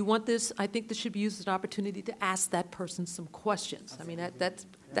 do you want this? I think this should be used as an opportunity to ask that person some questions. I mean,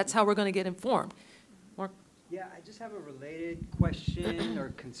 that's how we're going to get informed. Mark? Yeah, I just have a related question or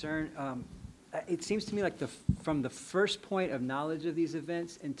concern. It seems to me like from the first point of knowledge of these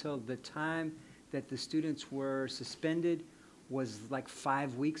events until the time that the students were suspended was like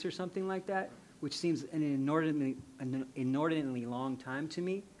 5 weeks or something like that, which seems an inordinately long time to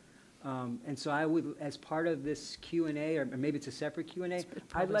me. And so I would, as part of this Q&A, or maybe it's a separate Q&A,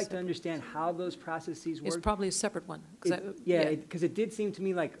 I'd like to understand how those processes work. It's probably a separate one. Yeah, because it did seem to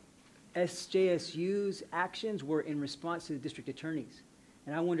me like SJSU's actions were in response to the district attorneys.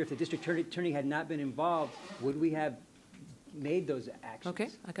 And I wonder if the district attorney had not been involved, would we have made those actions? Okay,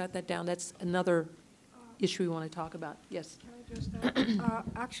 I got that down. That's another issue we want to talk about. Yes?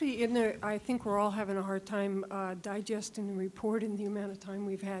 Actually, in there, I think we're all having a hard time digesting the report in the amount of time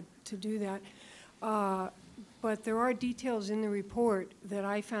we've had to do that. But there are details in the report that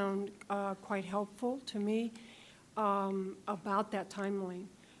I found quite helpful to me about that timeline.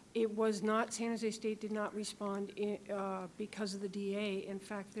 It was not, San Jose State did not respond because of the DA. In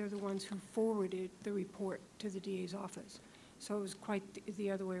fact, they're the ones who forwarded the report to the DA's office. So it was quite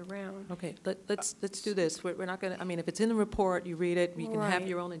the other way around. Okay, let's do this. We're not going to, I mean, if it's in the report, you read it, you can have Right.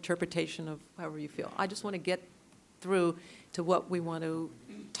 your own interpretation of however you feel. I just want to get through to what we want to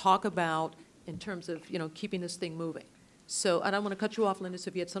talk about in terms of, keeping this thing moving. So I don't want to cut you off, Linda, so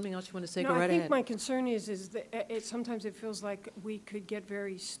if you had something else you want to say, go right I think ahead. my concern is that sometimes it feels like we could get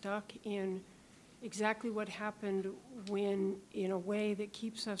very stuck in exactly what happened when, in a way that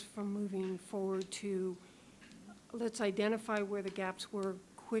keeps us from moving forward to, let's identify where the gaps were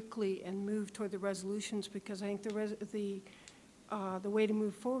quickly and move toward the resolutions, because I think the way to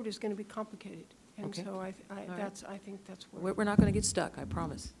move forward is going to be complicated. And Okay. so I think that's where. We're not going to get stuck, I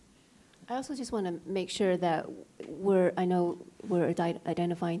promise. I also just want to make sure that I know we're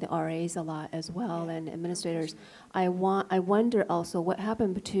identifying the RAs a lot as well, and administrators. I wonder also what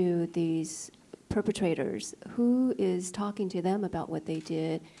happened to these perpetrators. Who is talking to them about what they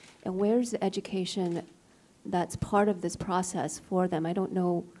did, and where's the education that's part of this process for them? I don't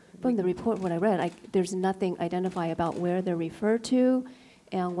know from the report what I read. There's nothing identified about where they're referred to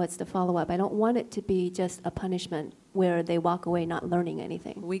and what's the follow-up. I don't want it to be just a punishment where they walk away not learning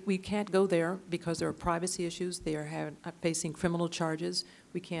anything. We can't go there because there are privacy issues. They are facing criminal charges.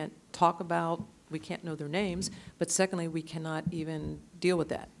 We can't talk about, we can't know their names, but secondly, we cannot even deal with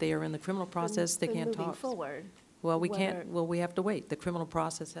that. They are in the criminal process, they can't talk. Moving forward. Well, we can't, we have to wait. The criminal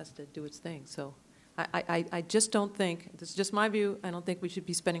process has to do its thing. So I just don't think, this is just my view, I don't think we should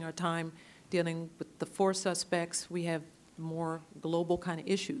be spending our time dealing with the 4 suspects. We have more global kind of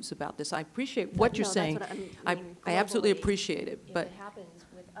issues about this. I appreciate what you're saying. I absolutely appreciate it, but if it happens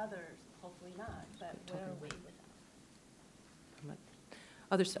with others, hopefully not, but where are we with that?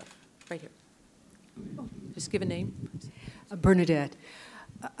 other stuff, right here. Just give a name. Bernadette.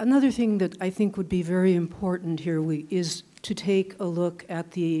 Another thing that I think would be very important here is to take a look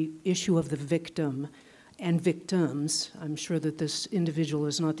at the issue of the victim and victims. I'm sure that this individual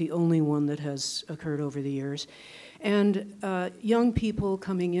is not the only one that has occurred over the years. And young people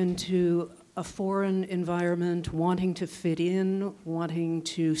coming into a foreign environment, wanting to fit in, wanting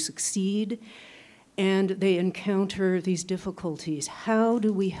to succeed, and they encounter these difficulties. How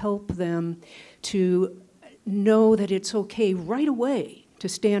do we help them to know that it's okay right away to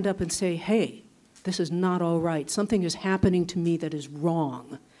stand up and say, hey, this is not all right. Something is happening to me that is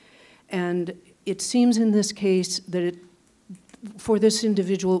wrong. And it seems in this case that for this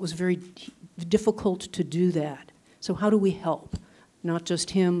individual, it was very difficult to do that. So how do we help? Not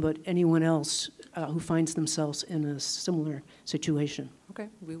just him, but anyone else who finds themselves in a similar situation. Okay,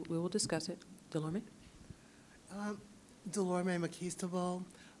 we will discuss it. Delorme? Delorme McKeestable.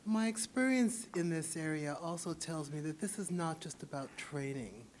 My experience in this area also tells me that this is not just about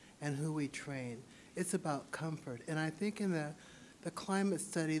training and who we train. It's about comfort. And I think in the climate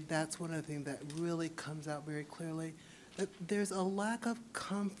study, that's one of the things that really comes out very clearly, that there's a lack of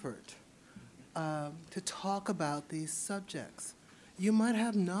comfort to talk about these subjects. You might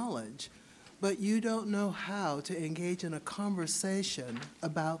have knowledge, but you don't know how to engage in a conversation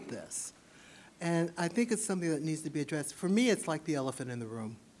about this. And I think it's something that needs to be addressed. For me, it's like the elephant in the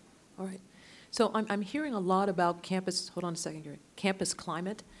room. All right. So I'm hearing a lot about campus, hold on a second, Gary, campus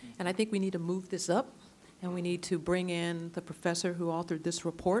climate, and I think we need to move this up, and we need to bring in the professor who authored this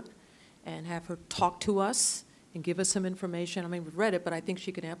report and have her talk to us and give us some information. I mean, we've read it, but I think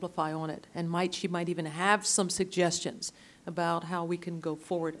she could amplify on it, and she might even have some suggestions about how we can go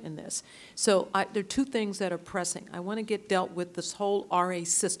forward in this. So there are two things that are pressing. I want to get dealt with this whole RA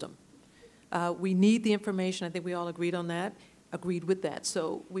system. We need the information. I think we all agreed with that.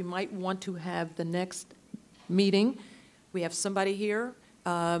 So we might want to have the next meeting. We have somebody here,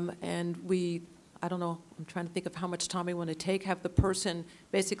 and I don't know, I'm trying to think of how much time we want to take, have the person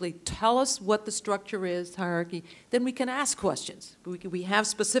basically tell us what the structure is, hierarchy, then we can ask questions. We have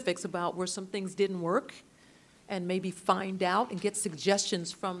specifics about where some things didn't work, and maybe find out and get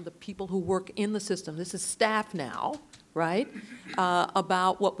suggestions from the people who work in the system. This is staff now, right,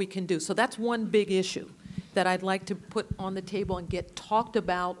 about what we can do. So that's one big issue that I'd like to put on the table and get talked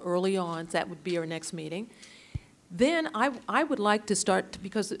about early on. That would be our next meeting. Then I would like to start,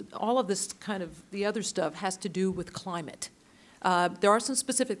 because all of this kind of, the other stuff has to do with climate. There are some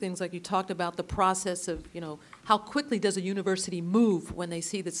specific things, like you talked about the process of, how quickly does a university move when they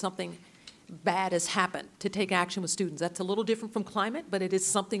see that something bad has happened to take action with students. That's a little different from climate, but it is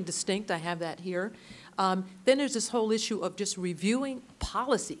something distinct. I have that here. Then there's this whole issue of just reviewing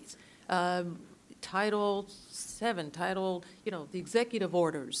policies. Title VII, the executive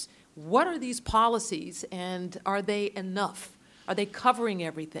orders. What are these policies, and are they enough? Are they covering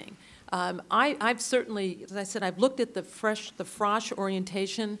everything? I've certainly, as I said, I've looked at the Frosh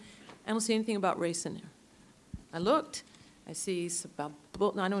orientation. I don't see anything about race in there. I looked. I see about,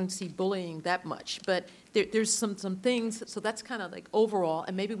 I don't see bullying that much, but there's some things, so that's kind of like overall,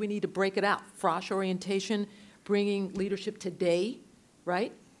 and maybe we need to break it out. Frosh orientation, bringing leadership today,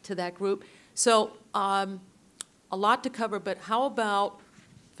 right, to that group. So a lot to cover, but how about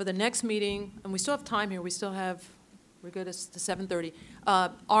for the next meeting, and we still have time here, we're good to 7:30,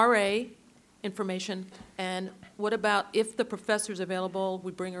 RA information, and what about if the professor's available,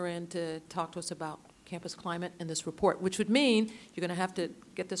 we bring her in to talk to us about campus climate and this report, which would mean you're going to have to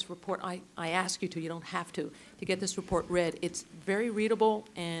get this report. I ask you to, you don't have to get this report read. It's very readable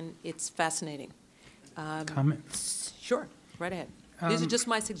and it's fascinating. Comments? Sure, right ahead. These are just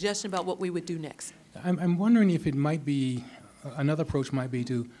my suggestion about what we would do next. I'm wondering if it might be, another approach might be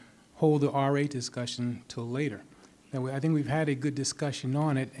to hold the RA discussion till later. Now, I think we've had a good discussion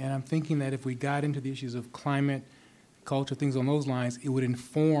on it, and I'm thinking that if we got into the issues of climate, culture, things on those lines, it would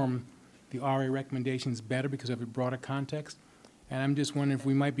inform the RA recommendations better because of a broader context. And I'm just wondering if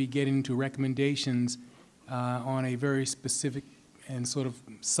we might be getting into recommendations on a very specific and sort of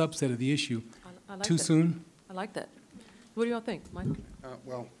subset of the issue I like too that. Soon. I like that. What do y'all think, Michael?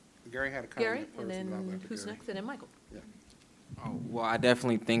 Well, Gary had a comment Gary, first. and then I'll let who's Gary. next? And then Michael. Yeah. Oh, well, I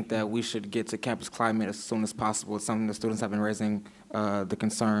definitely think that we should get to campus climate as soon as possible. It's something the students have been raising the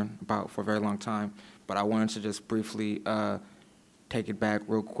concern about for a very long time. But I wanted to just briefly take it back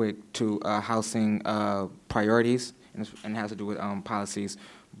real quick to housing priorities, and it has to do with policies.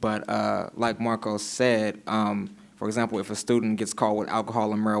 But like Marco said, for example, if a student gets caught with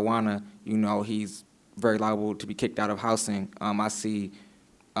alcohol and marijuana, he's very liable to be kicked out of housing. I see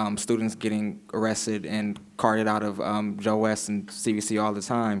students getting arrested and carted out of Joe West and CVC all the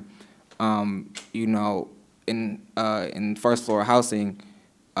time. In first floor housing,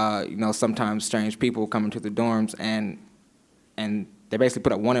 sometimes strange people come into the dorms and they basically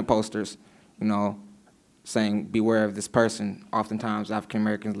put up wanted posters, saying beware of this person. Oftentimes African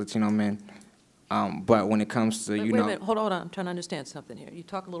Americans, Latino men. But when it comes to Wait a minute, hold on, I'm trying to understand something here. You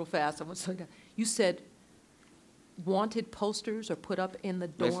talk a little fast. You said wanted posters are put up in the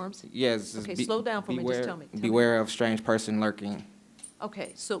dorms? Yes. Okay, slow down for me, just tell me. Beware of strange person lurking.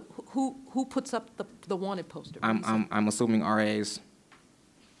 Okay, so who puts up the wanted poster? I'm assuming RAs,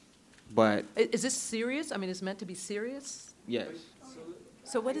 but. Is this serious? I mean, it's meant to be serious? Yes.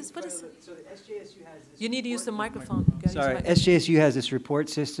 So what is, So the SJSU has this. You need to use the microphone. Gotta use the Sorry, microphone. SJSU has this report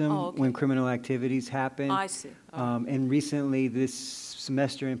system Oh, okay. when criminal activities happen. I see. All right. And recently, this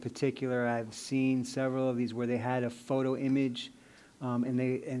semester in particular, I've seen several of these where they had a photo image, and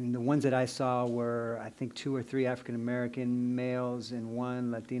the ones that I saw were, I think, 2 or 3 African-American males and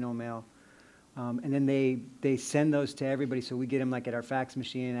 1 Latino male. And then they send those to everybody, so we get them like at our fax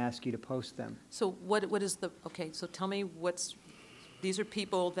machine and ask you to post them. So what is the, okay, so tell me these are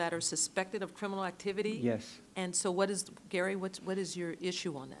people that are suspected of criminal activity? Yes. And so what is, Gary, what is your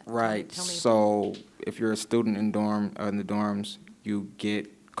issue on that? Right. Tell me. So if you're a student in the dorms, you get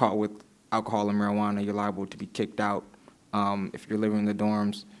caught with alcohol and marijuana, you're liable to be kicked out. If you're living in the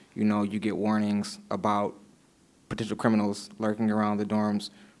dorms, you get warnings about potential criminals lurking around the dorms.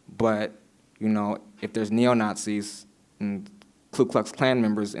 But, if there's neo-Nazis and Ku Klux Klan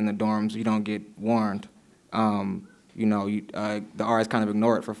members in the dorms, you don't get warned. The RAs kind of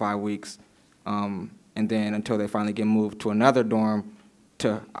ignore it for 5 weeks, and then until they finally get moved to another dorm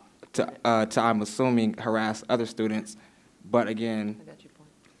to I'm assuming, harass other students. But again, I got your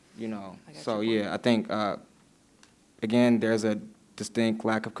point. yeah, I think, again, there's a distinct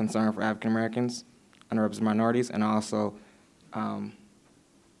lack of concern for African Americans, underrepresented minorities, and also,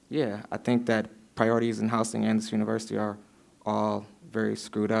 I think that priorities in housing and this university are all very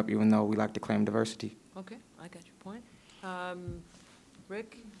screwed up, even though we like to claim diversity. Okay, I got your point.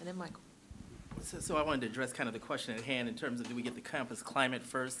 Rick, and then Michael. So I wanted to address kind of the question at hand in terms of, do we get the campus climate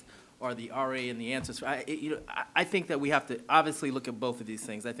first or the RA and the answers? I think that we have to obviously look at both of these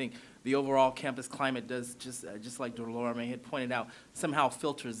things. I think the overall campus climate does, just like Delorme had pointed out, somehow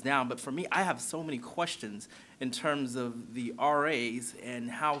filters down. But for me, I have so many questions in terms of the RAs and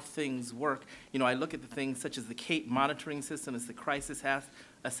how things work. I look at the things such as the CAPE monitoring system, it's the crisis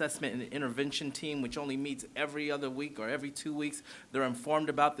assessment and intervention team, which only meets every other week or every 2 weeks. They're informed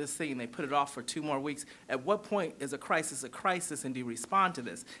about this thing, and they put it off for 2 more weeks. At what point is a crisis, and do you respond to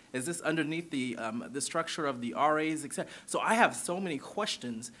this? Is this underneath the structure of the RAs, et cetera? So I have so many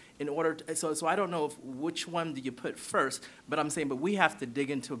questions in order to, so I don't know which one do you put first, but I'm saying, but we have to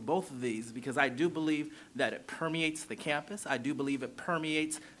dig into both of these, because I do believe that it permeates the campus. I do believe it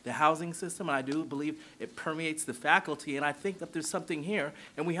permeates the housing system, and I do believe it permeates the faculty, and I think that there's something here,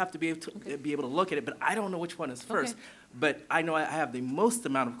 and we have to be able to look at it, but I don't know which one is first. Okay. But I know I have the most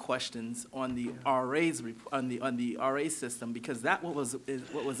amount of questions on the RAs, on the RA system, because that is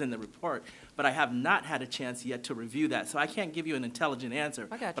what was in the report, but I have not had a chance yet to review that, so I can't give you an intelligent answer.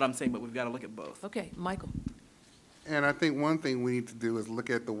 I got you. But I'm saying, but we've got to look at both. Okay, Michael. And I think one thing we need to do is look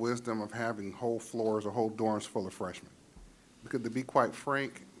at the wisdom of having whole floors or whole dorms full of freshmen. Because to be quite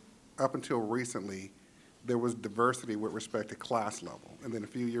frank, up until recently, there was diversity with respect to class level. And then a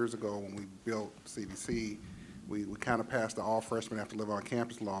few years ago, when we built CVC, we kind of passed the all freshmen have to live on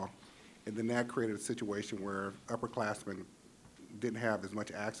campus law. And then that created a situation where upperclassmen didn't have as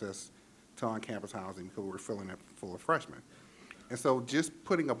much access to on-campus housing because we were filling it full of freshmen. And so just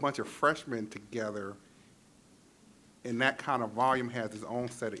putting a bunch of freshmen together in that kind of volume has its own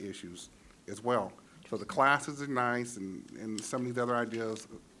set of issues as well. So the classes are nice, and some of these other ideas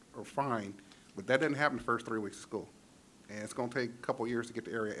are fine, but that doesn't happen the first 3 weeks of school. And it's going to take a couple years to get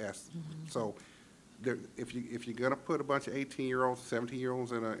to Area S. So if you're going to put a bunch of 18-year-olds,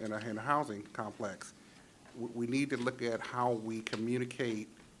 17-year-olds in a housing complex, we need to look at how we communicate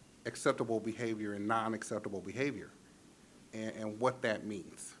acceptable behavior and non-acceptable behavior, and what that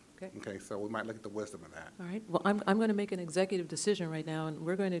means. Okay, so we might look at the wisdom of that. All right. Well, I'm going to make an executive decision right now, and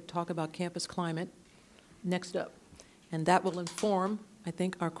we're going to talk about campus climate next up. And that will inform, I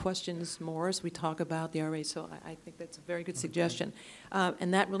think, our questions more as we talk about the RA. So I think that's a very good suggestion.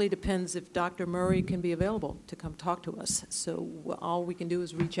 And that really depends if Dr. Murray can be available to come talk to us. So all we can do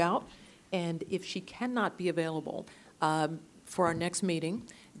is reach out. And if she cannot be available for our next meeting,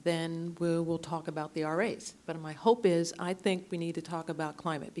 then we'll talk about the RAs. But my hope is, I think we need to talk about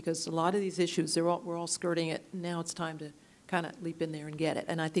climate, because a lot of these issues, we're all skirting it. Now it's time to kind of leap in there and get it.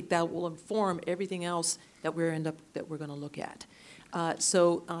 And I think that will inform everything else that we're going to look at.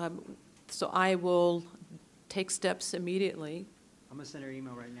 So I will take steps immediately. I'm going to send her an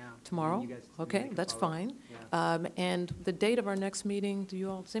email right now. Tomorrow? You guys, Okay, that's fine. Yeah. And the date of our next meeting,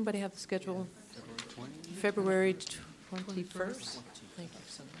 does anybody have the schedule? February 21st? Thank you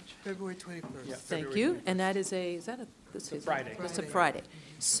so much. February 21st. Yeah, Thank February you. 21st. And that is this is Friday. It's a Friday.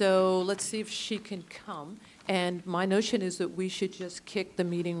 So let's see if she can come. And my notion is that we should just kick the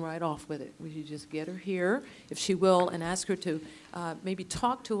meeting right off with it. We should just get her here, if she will, and ask her to maybe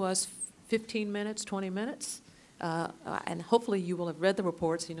talk to us 15 minutes, 20 minutes. And hopefully you will have read the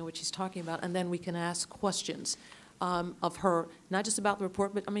reports, you know what she's talking about, and then we can ask questions of her, not just about the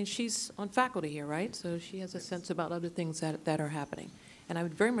report, but I mean, she's on faculty here, right? So she has a sense about other things that are happening. And I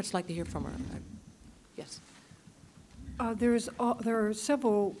would very much like to hear from her. Yes. There are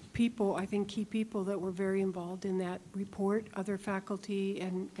several people, I think key people, that were very involved in that report, other faculty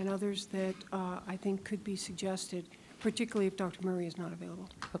and others that I think could be suggested, particularly if Dr. Murray is not available.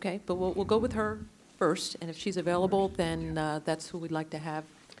 Okay, but we'll go with her first, and if she's available, then that's who we'd like to have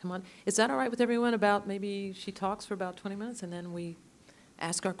come on. Is that all right with everyone? About maybe she talks for about 20 minutes, and then we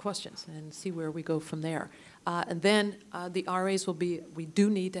ask our questions and see where we go from there. And then the RAs will be, we do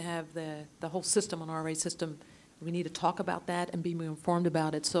need to have the whole system, on RA system. We need to talk about that and be more informed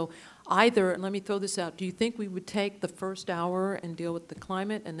about it. So either, and let me throw this out, do you think we would take the first hour and deal with the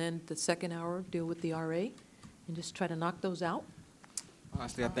climate, and then the second hour deal with the RA, and just try to knock those out?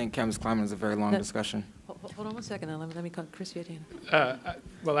 Honestly, I think campus climate is a very long discussion. Hold on one second. Let me call Chris. You had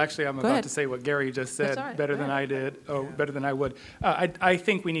Well, actually, I'm about to say what Gary just said better than I did, or better than I would. I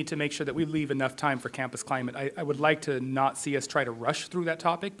think we need to make sure that we leave enough time for campus climate. I would like to not see us try to rush through that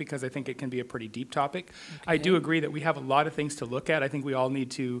topic, because I think it can be a pretty deep topic. Okay. I do agree that we have a lot of things to look at. I think we all need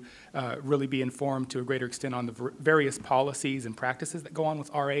to really be informed to a greater extent on the various policies and practices that go on with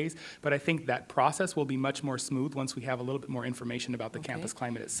RAs, but I think that process will be much more smooth once we have a little bit more information about the campus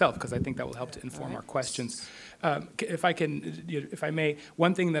climate itself, because I think that will help to inform our questions. If I may,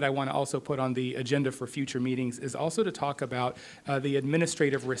 one thing that I want to also put on the agenda for future meetings is also to talk about the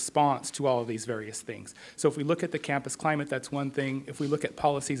administrative response to all of these various things. So if we look at the campus climate, that's one thing. If we look at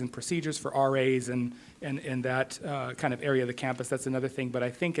policies and procedures for RAs and that kind of area of the campus, that's another thing. But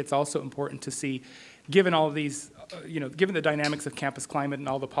I think it's also important to see, given all of these, given the dynamics of campus climate and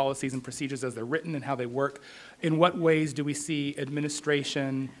all the policies and procedures as they're written and how they work, in what ways do we see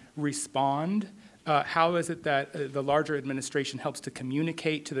administration respond? How is it that the larger administration helps to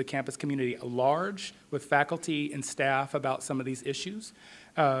communicate to the campus community at large with faculty and staff about some of these issues?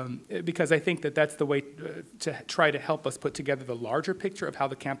 Because I think that that's the way to try to help us put together the larger picture of how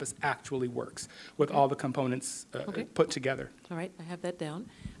the campus actually works with all the components put together. All right, I have that down.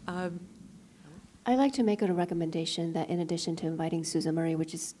 I'd like to make a recommendation that in addition to inviting Susan Murray,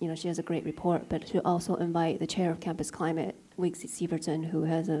 which is, she has a great report, but to also invite the chair of campus climate, Wiggsy Sievertson, who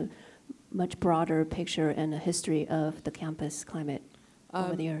has a much broader picture and a history of the campus climate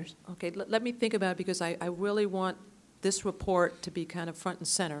over the years. Okay, let me think about it, because I really want this report to be kind of front and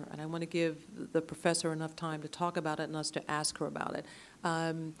center, and I want to give the professor enough time to talk about it and us to ask her about it.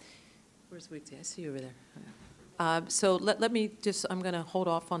 Where's Wiggsy? I see you over there. So let me just, I'm going to hold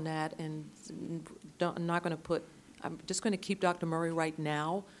off on that, and I'm not going to put, I'm just going to keep Dr. Murray right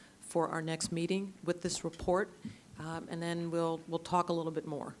now for our next meeting with this report, and then we'll talk a little bit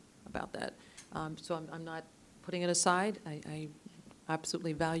more about that. So I'm not putting it aside. I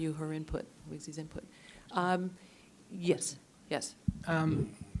absolutely value her input, Wiggsy's input. Yes.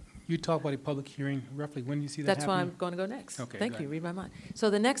 You talk about a public hearing, roughly when do you see that That's happening? why I'm going to go next. Okay, Thank you, read my mind.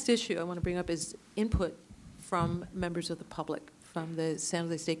 So the next issue I want to bring up is input from members of the public, from the San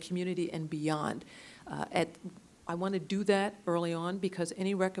Jose State community and beyond. I want to do that early on, because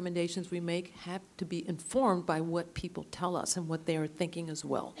any recommendations we make have to be informed by what people tell us and what they are thinking as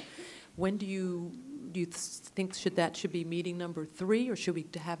well. When do you think that should be meeting number 3, or should we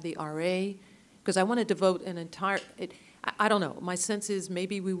have the RA? Because I want to devote an entire, I don't know, my sense is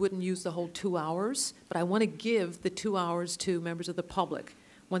maybe we wouldn't use the whole 2 hours, but I want to give the 2 hours to members of the public,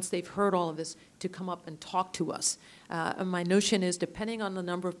 once they've heard all of this, to come up and talk to us. And my notion is, depending on the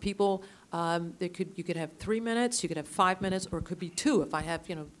number of people, you could have 3 minutes, you could have 5 minutes, or it could be 2. If I have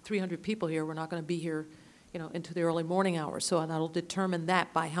 300 people here, we're not going to be here into the early morning hours. So that'll determine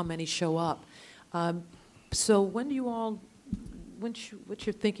that by how many show up. So when do you all, what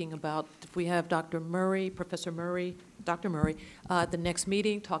you're thinking about, if we have Dr. Murray, Professor Murray, Dr. Murray, the next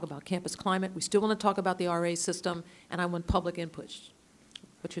meeting, talk about campus climate. We still want to talk about the RA system, and I want public input.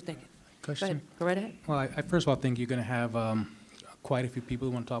 What you're thinking? Question? Go ahead. Go right ahead. Well, I first of all think you're going to have quite a few people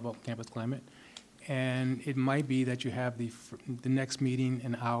who want to talk about campus climate, and it might be that you have the next meeting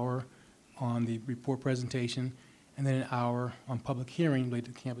an hour on the report presentation, and then an hour on public hearing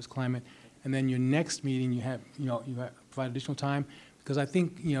related to campus climate, and then your next meeting you have provide additional time, because I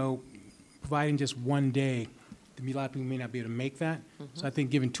think providing just one day, a lot of people may not be able to make that. So I think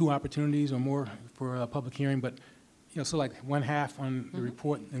giving 2 opportunities or more for a public hearing, but so like 1/2 on the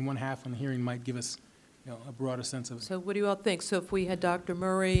report and 1/2 on the hearing might give us a broader sense of it. So what do you all think? So if we had Dr.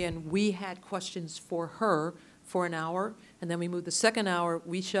 Murray and we had questions for her for an hour, and then we move the second hour,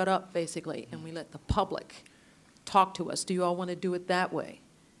 we shut up basically, and we let the public talk to us. Do you all want to do it that way?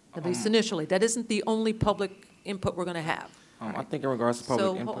 At least initially. That isn't the only public input we're going to have. I think in regards to public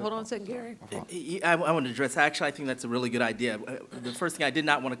So, input. hold on a second, Gary. I want to address, actually, I think that's a really good idea. The first thing, I did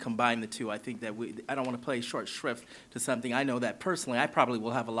not want to combine the two. I think that I don't want to play short shrift to something. I know that personally, I probably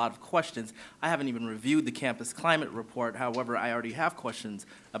will have a lot of questions. I haven't even reviewed the campus climate report. However, I already have questions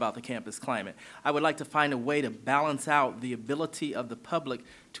about the campus climate. I would like to find a way to balance out the ability of the public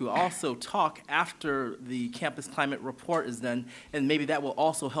to also talk after the campus climate report is done, and maybe that will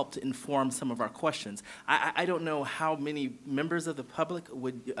also help to inform some of our questions. I don't know how many members of the public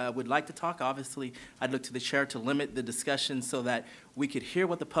would like to talk. Obviously, I'd look to the chair to limit the discussion so that we could hear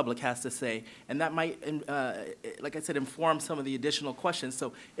what the public has to say, and that might, like I said, inform some of the additional questions.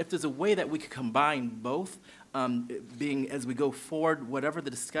 So if there's a way that we could combine both, being as we go forward, whatever the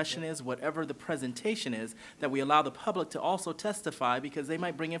discussion is, whatever the presentation is, that we allow the public to also testify, because they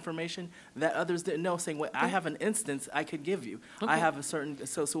might bring information that others didn't know, saying, well, I have an instance I could give you. I have a certain,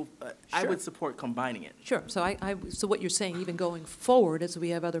 I would support combining it. Sure. So so what you're saying, even going forward, as we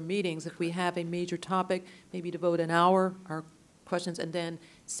have other meetings, if we have a major topic, maybe devote an hour, our questions, and then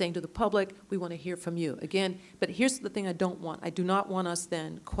saying to the public, we want to hear from you. Again, but here's the thing I don't want. I do not want us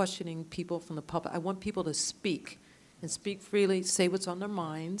then questioning people from the public. I want people to speak, and speak freely, say what's on their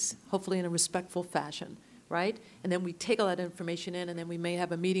minds, hopefully in a respectful fashion, right? And then we take all that information in, and then we may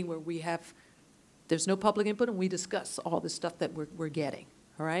have a meeting where there's no public input, and we discuss all the stuff that we're getting,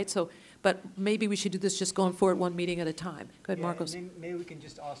 all right? So, but maybe we should do this just going forward one meeting at a time. Go ahead, Marcos. And then maybe we can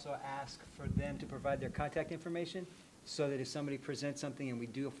just also ask for them to provide their contact information, so that if somebody presents something and we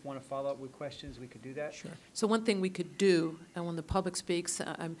do want to follow up with questions, we could do that? Sure. So one thing we could do, and when the public speaks,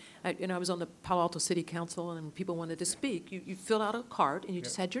 I was on the Palo Alto City Council, and when people wanted to speak, you filled out a card, and you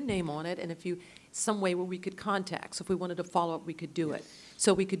just had your name on it, and if some way where we could contact. So if we wanted to follow up, we could do it.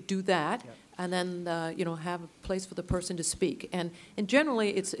 So we could do that, and then, have a place for the person to speak. And generally,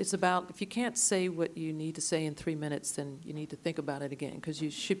 it's about, if you can't say what you need to say in 3 minutes, then you need to think about it again, because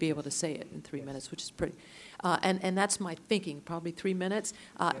you should be able to say it in 3 minutes, which is pretty, and that's my thinking, probably 3 minutes.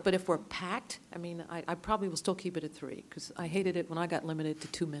 But if we're packed, I probably will still keep it at 3, because I hated it when I got limited to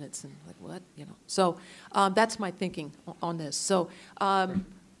 2 minutes, and like, what, So that's my thinking on this. So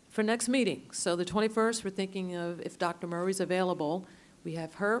for next meeting, so the 21st, we're thinking of, if Dr. Murray's available, we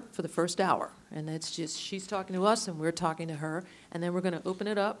have her for the first hour, and it's just, she's talking to us and we're talking to her, and then we're going to open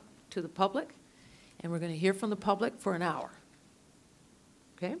it up to the public, and we're going to hear from the public for an hour,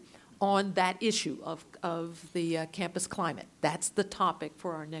 okay, on that issue of the campus climate. That's the topic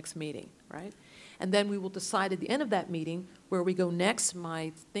for our next meeting, right? And then we will decide at the end of that meeting where we go next.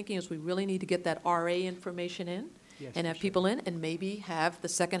 My thinking is we really need to get that RA information in, and have people in, and maybe have the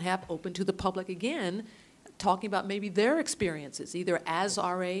second half open to the public again, talking about maybe their experiences, either as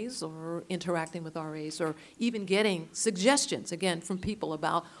RAs or interacting with RAs, or even getting suggestions, again, from people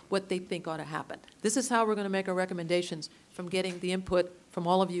about what they think ought to happen. This is how we're going to make our recommendations, from getting the input from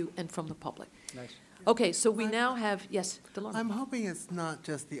all of you and from the public. Nice. Okay, so we now have, yes, DeLorme. I'm hoping it's not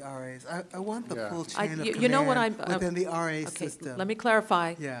just the RAs. I want the full I- chain of you know what command I'm- within the RA Okay, system. let me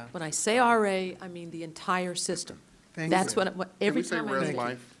clarify. Yeah. When I say RA, I mean the entire system. Thank That's you. what every time I Can we say make Res it.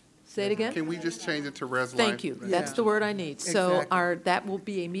 Life? Say it again? Can we just change it to Res Life? Thank you. That's the word I need. So Exactly. that will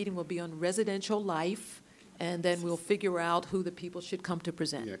be, a meeting will be on residential life, and then we'll figure out who the people should come to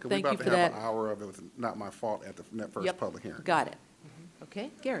present. Yeah, because we're Thank you about for to have that. an hour of it. It's not my fault at the first Yep. public hearing. Got it.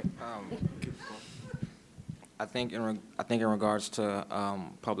 Okay, Gary? I think in regards to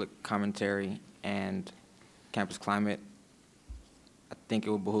public commentary and campus climate, I think it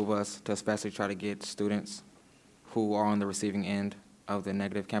would behoove us to especially try to get students who are on the receiving end of the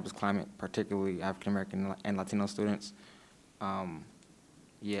negative campus climate, particularly African American and Latino students,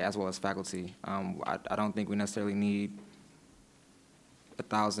 as well as faculty. I don't think we necessarily need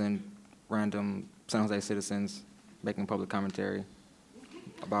 1,000 random San Jose citizens making public commentary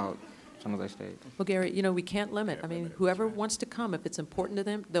about San Jose State. Well, Gary, we can't limit. I mean, whoever wants to come, if it's important to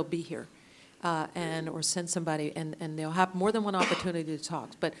them, they'll be here. Or send somebody, and they'll have more than one opportunity to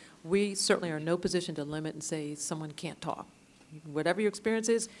talk. But we certainly are in no position to limit and say someone can't talk. Whatever your experience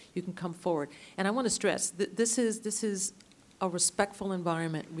is, you can come forward. And I want to stress that this is a respectful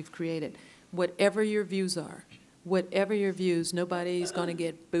environment we've created. Whatever your views are, nobody's going to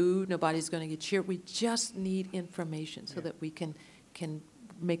get booed, nobody's going to get cheered. We just need information so that we can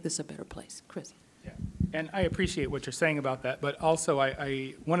make this a better place. Chris. Yeah. And I appreciate what you're saying about that, but also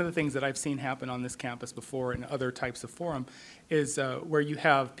one of the things that I've seen happen on this campus before in other types of forum is where you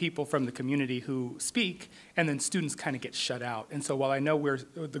have people from the community who speak, and then students kind of get shut out. And so while I know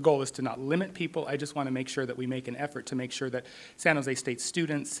the goal is to not limit people, I just want to make sure that we make an effort to make sure that San Jose State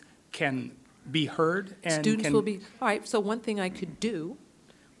students can be heard. And students will be, all right, so one thing I could do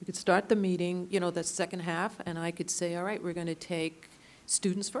We could start the meeting, you know, the second half, and I could say, all right, we're going to take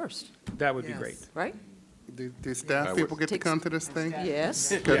students first, That would be great. right? Do staff people get to come to this thing? Yes.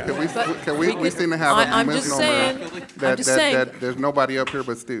 We seem to have a I'm just saying, that there's nobody up here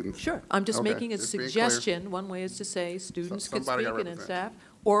but students. Sure, I'm just Okay, making a just being clear. suggestion. One way is to say students could somebody speak gotta and then represent. staff,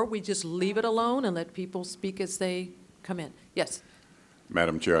 or we just leave it alone and let people speak as they come in. Yes,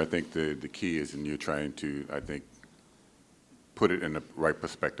 Madam Chair, I think the key is in you trying to, I think, put it in the right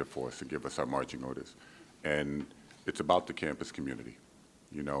perspective for us to give us our marching orders. And it's about the campus community,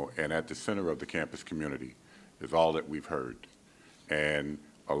 you know, and at the center of the campus community is all that we've heard. And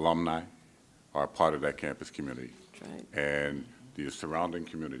alumni are part of that campus community. that's right. And the surrounding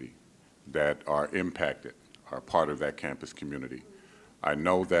community that are impacted are part of that campus community. I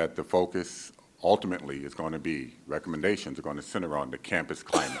know that the focus ultimately is going to be, recommendations are going to center on the campus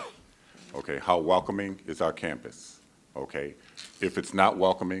climate. Okay, how welcoming is our campus? Okay, if it's not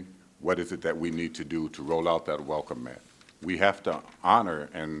welcoming, what is it that we need to do to roll out that welcome mat? We have to honor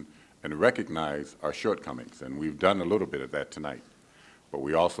and recognize our shortcomings, and we've done a little bit of that tonight. But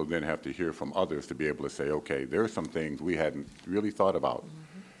we also then have to hear from others to be able to say, okay, there are some things we hadn't really thought about,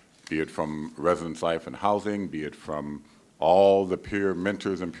 be it from residence life and housing, be it from all the peer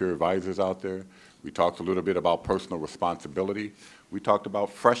mentors and peer advisors out there. We talked a little bit about personal responsibility. We talked about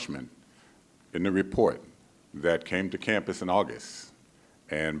freshmen in the report that came to campus in August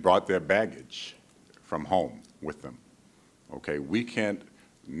and brought their baggage from home with them. Okay, we can't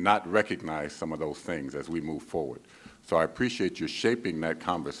not recognize some of those things as we move forward. So I appreciate you shaping that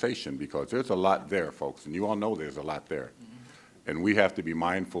conversation, because there's a lot there, folks, and you all know there's a lot there. And we have to be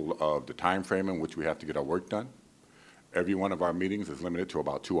mindful of the time frame in which we have to get our work done. Every one of our meetings is limited to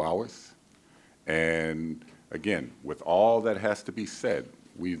about 2 hours. And again, with all that has to be said,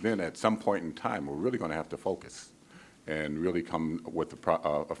 we then at some point in time, we're really going to have to focus and really come with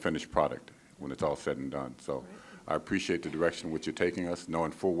a finished product when it's all said and done. So I appreciate the direction in which you're taking us,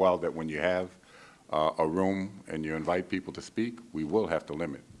 knowing full well that when you have a room and you invite people to speak, we will have to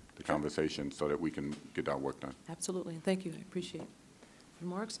limit the conversation so that we can get our work done. Absolutely, and thank you, I appreciate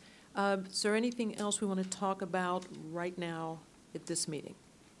remarks. Is there anything else we want to talk about right now at this meeting?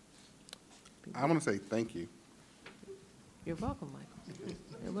 I want to say thank you. You're welcome, Michael.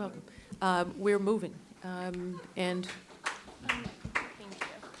 You're welcome. We're moving, and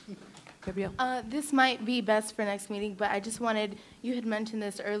Gabrielle. This might be best for next meeting, but I just wanted, you had mentioned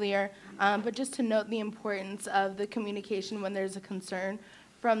this earlier, but just to note the importance of the communication when there's a concern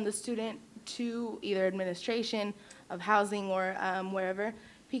from the student to either administration of housing or wherever,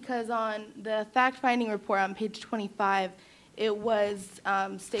 because on the fact-finding report on page 25, it was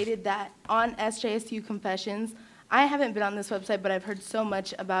stated that on SJSU Confessions, I haven't been on this website, but I've heard so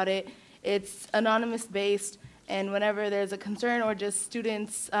much about it. It's anonymous-based, and whenever there's a concern or just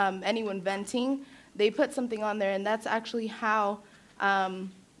students, anyone venting, they put something on there, and that's actually how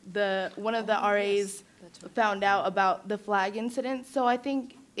one of the RAs found out about the flag incident. So I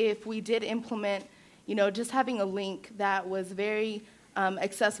think if we did implement, you know, just having a link that was very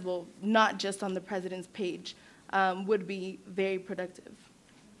accessible, not just on the president's page, would be very productive.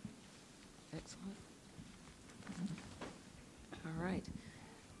 Excellent. All right.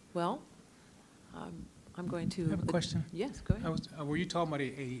 Well, I'm going to. I have a question. Yes, go ahead. Were you talking about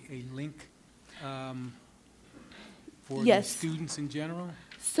a link for Yes. the students in general?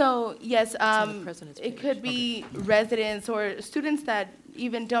 So, yes, on the president's it page. could be residents or students that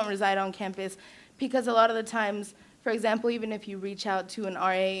even don't reside on campus, because a lot of the times, for example, even if you reach out to an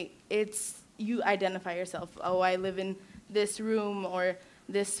RA, it's you identify yourself. Oh, I live in this room or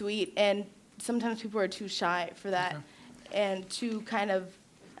this suite, and sometimes people are too shy for that. Okay. And to kind of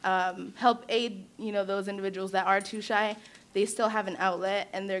help aid, you know, those individuals that are too shy, they still have an outlet,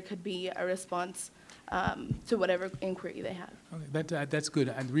 and there could be a response to whatever inquiry they have. Okay, that's good.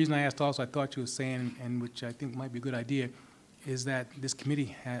 And the reason I asked also, I thought you were saying, and which I think might be a good idea, is that this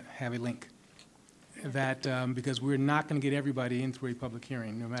committee have a link. That because we're not going to get everybody in through a public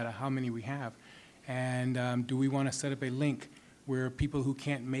hearing, no matter how many we have. And do we want to set up a link where people who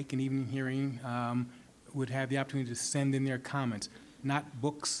can't make an evening hearing would have the opportunity to send in their comments, not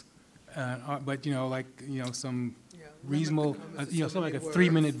books, but some reasonable, something like a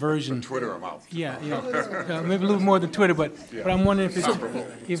 3-minute version. Twitter them out. Yeah, maybe a little more than Twitter, but I'm wondering if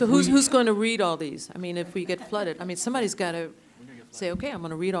it's. So who's going to read all these? I mean, if we get flooded, I mean, somebody's got to say, okay, I'm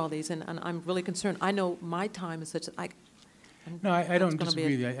going to read all these, and I'm really concerned. I know my time is such that I don't disagree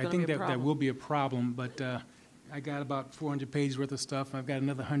with you. I gonna think be a that problem. will be a problem, but I got about 400 pages worth of stuff. I've got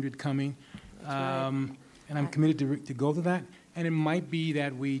another 100 coming. And I'm committed to go to that. And it might be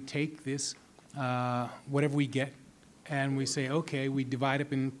that we take this, whatever we get, and we say, okay, we divide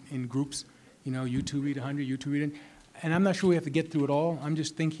up in groups, you know, you two read 100, you two read, and I'm not sure we have to get through it all. I'm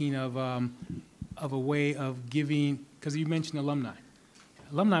just thinking of a way of giving, because you mentioned alumni.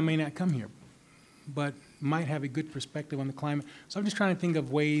 Alumni may not come here, but might have a good perspective on the climate. So I'm just trying to think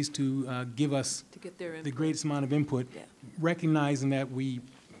of ways to give us the greatest amount of input, recognizing that we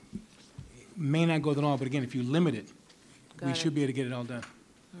may not go through it all, but again, if you limit it, we should be able to get it all done.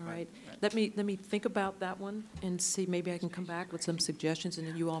 All right. Let me think about that one and see, maybe I can come back with some suggestions, and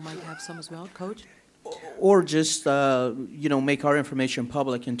then you all might have some as well. Coach? Or just, you know, make our information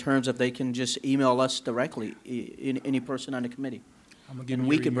public in terms of they can just email us directly, any person on the committee. And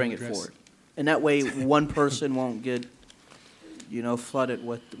we can bring it forward. And that way, one person won't get, you know, flooded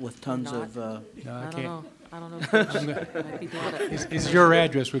with tons of. No, I don't know. I don't know. Coach. Might be doing it. It's your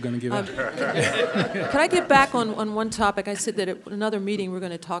address we're going to give out. Can I get back on one topic? I said that at another meeting we're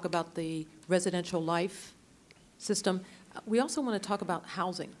going to talk about the residential life system. We also want to talk about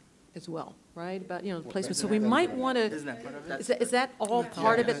housing as well, right? About, you know, placement. So we might want to. Is that all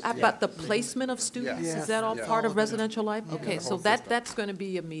part of it? About the placement of students? Yes. Is that all part of residential life? Okay, so that's going to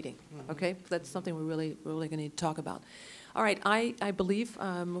be a meeting. Okay, that's something we're really going to need to talk about. All right, I believe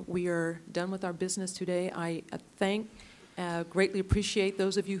we are done with our business today. I greatly appreciate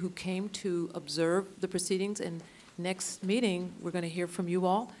those of you who came to observe the proceedings, and next meeting, we're going to hear from you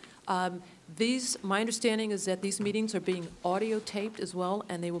all. My understanding is that these meetings are being audio taped as well,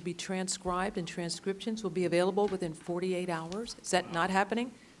 and they will be transcribed, and transcriptions will be available within 48 hours. Is that not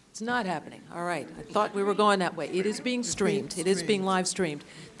happening? It's not happening. All right. I thought we were going that way. It is being streamed. It is being live streamed.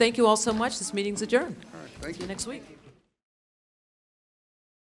 Thank you all so much. This meeting's adjourned. All right, thank See you next week.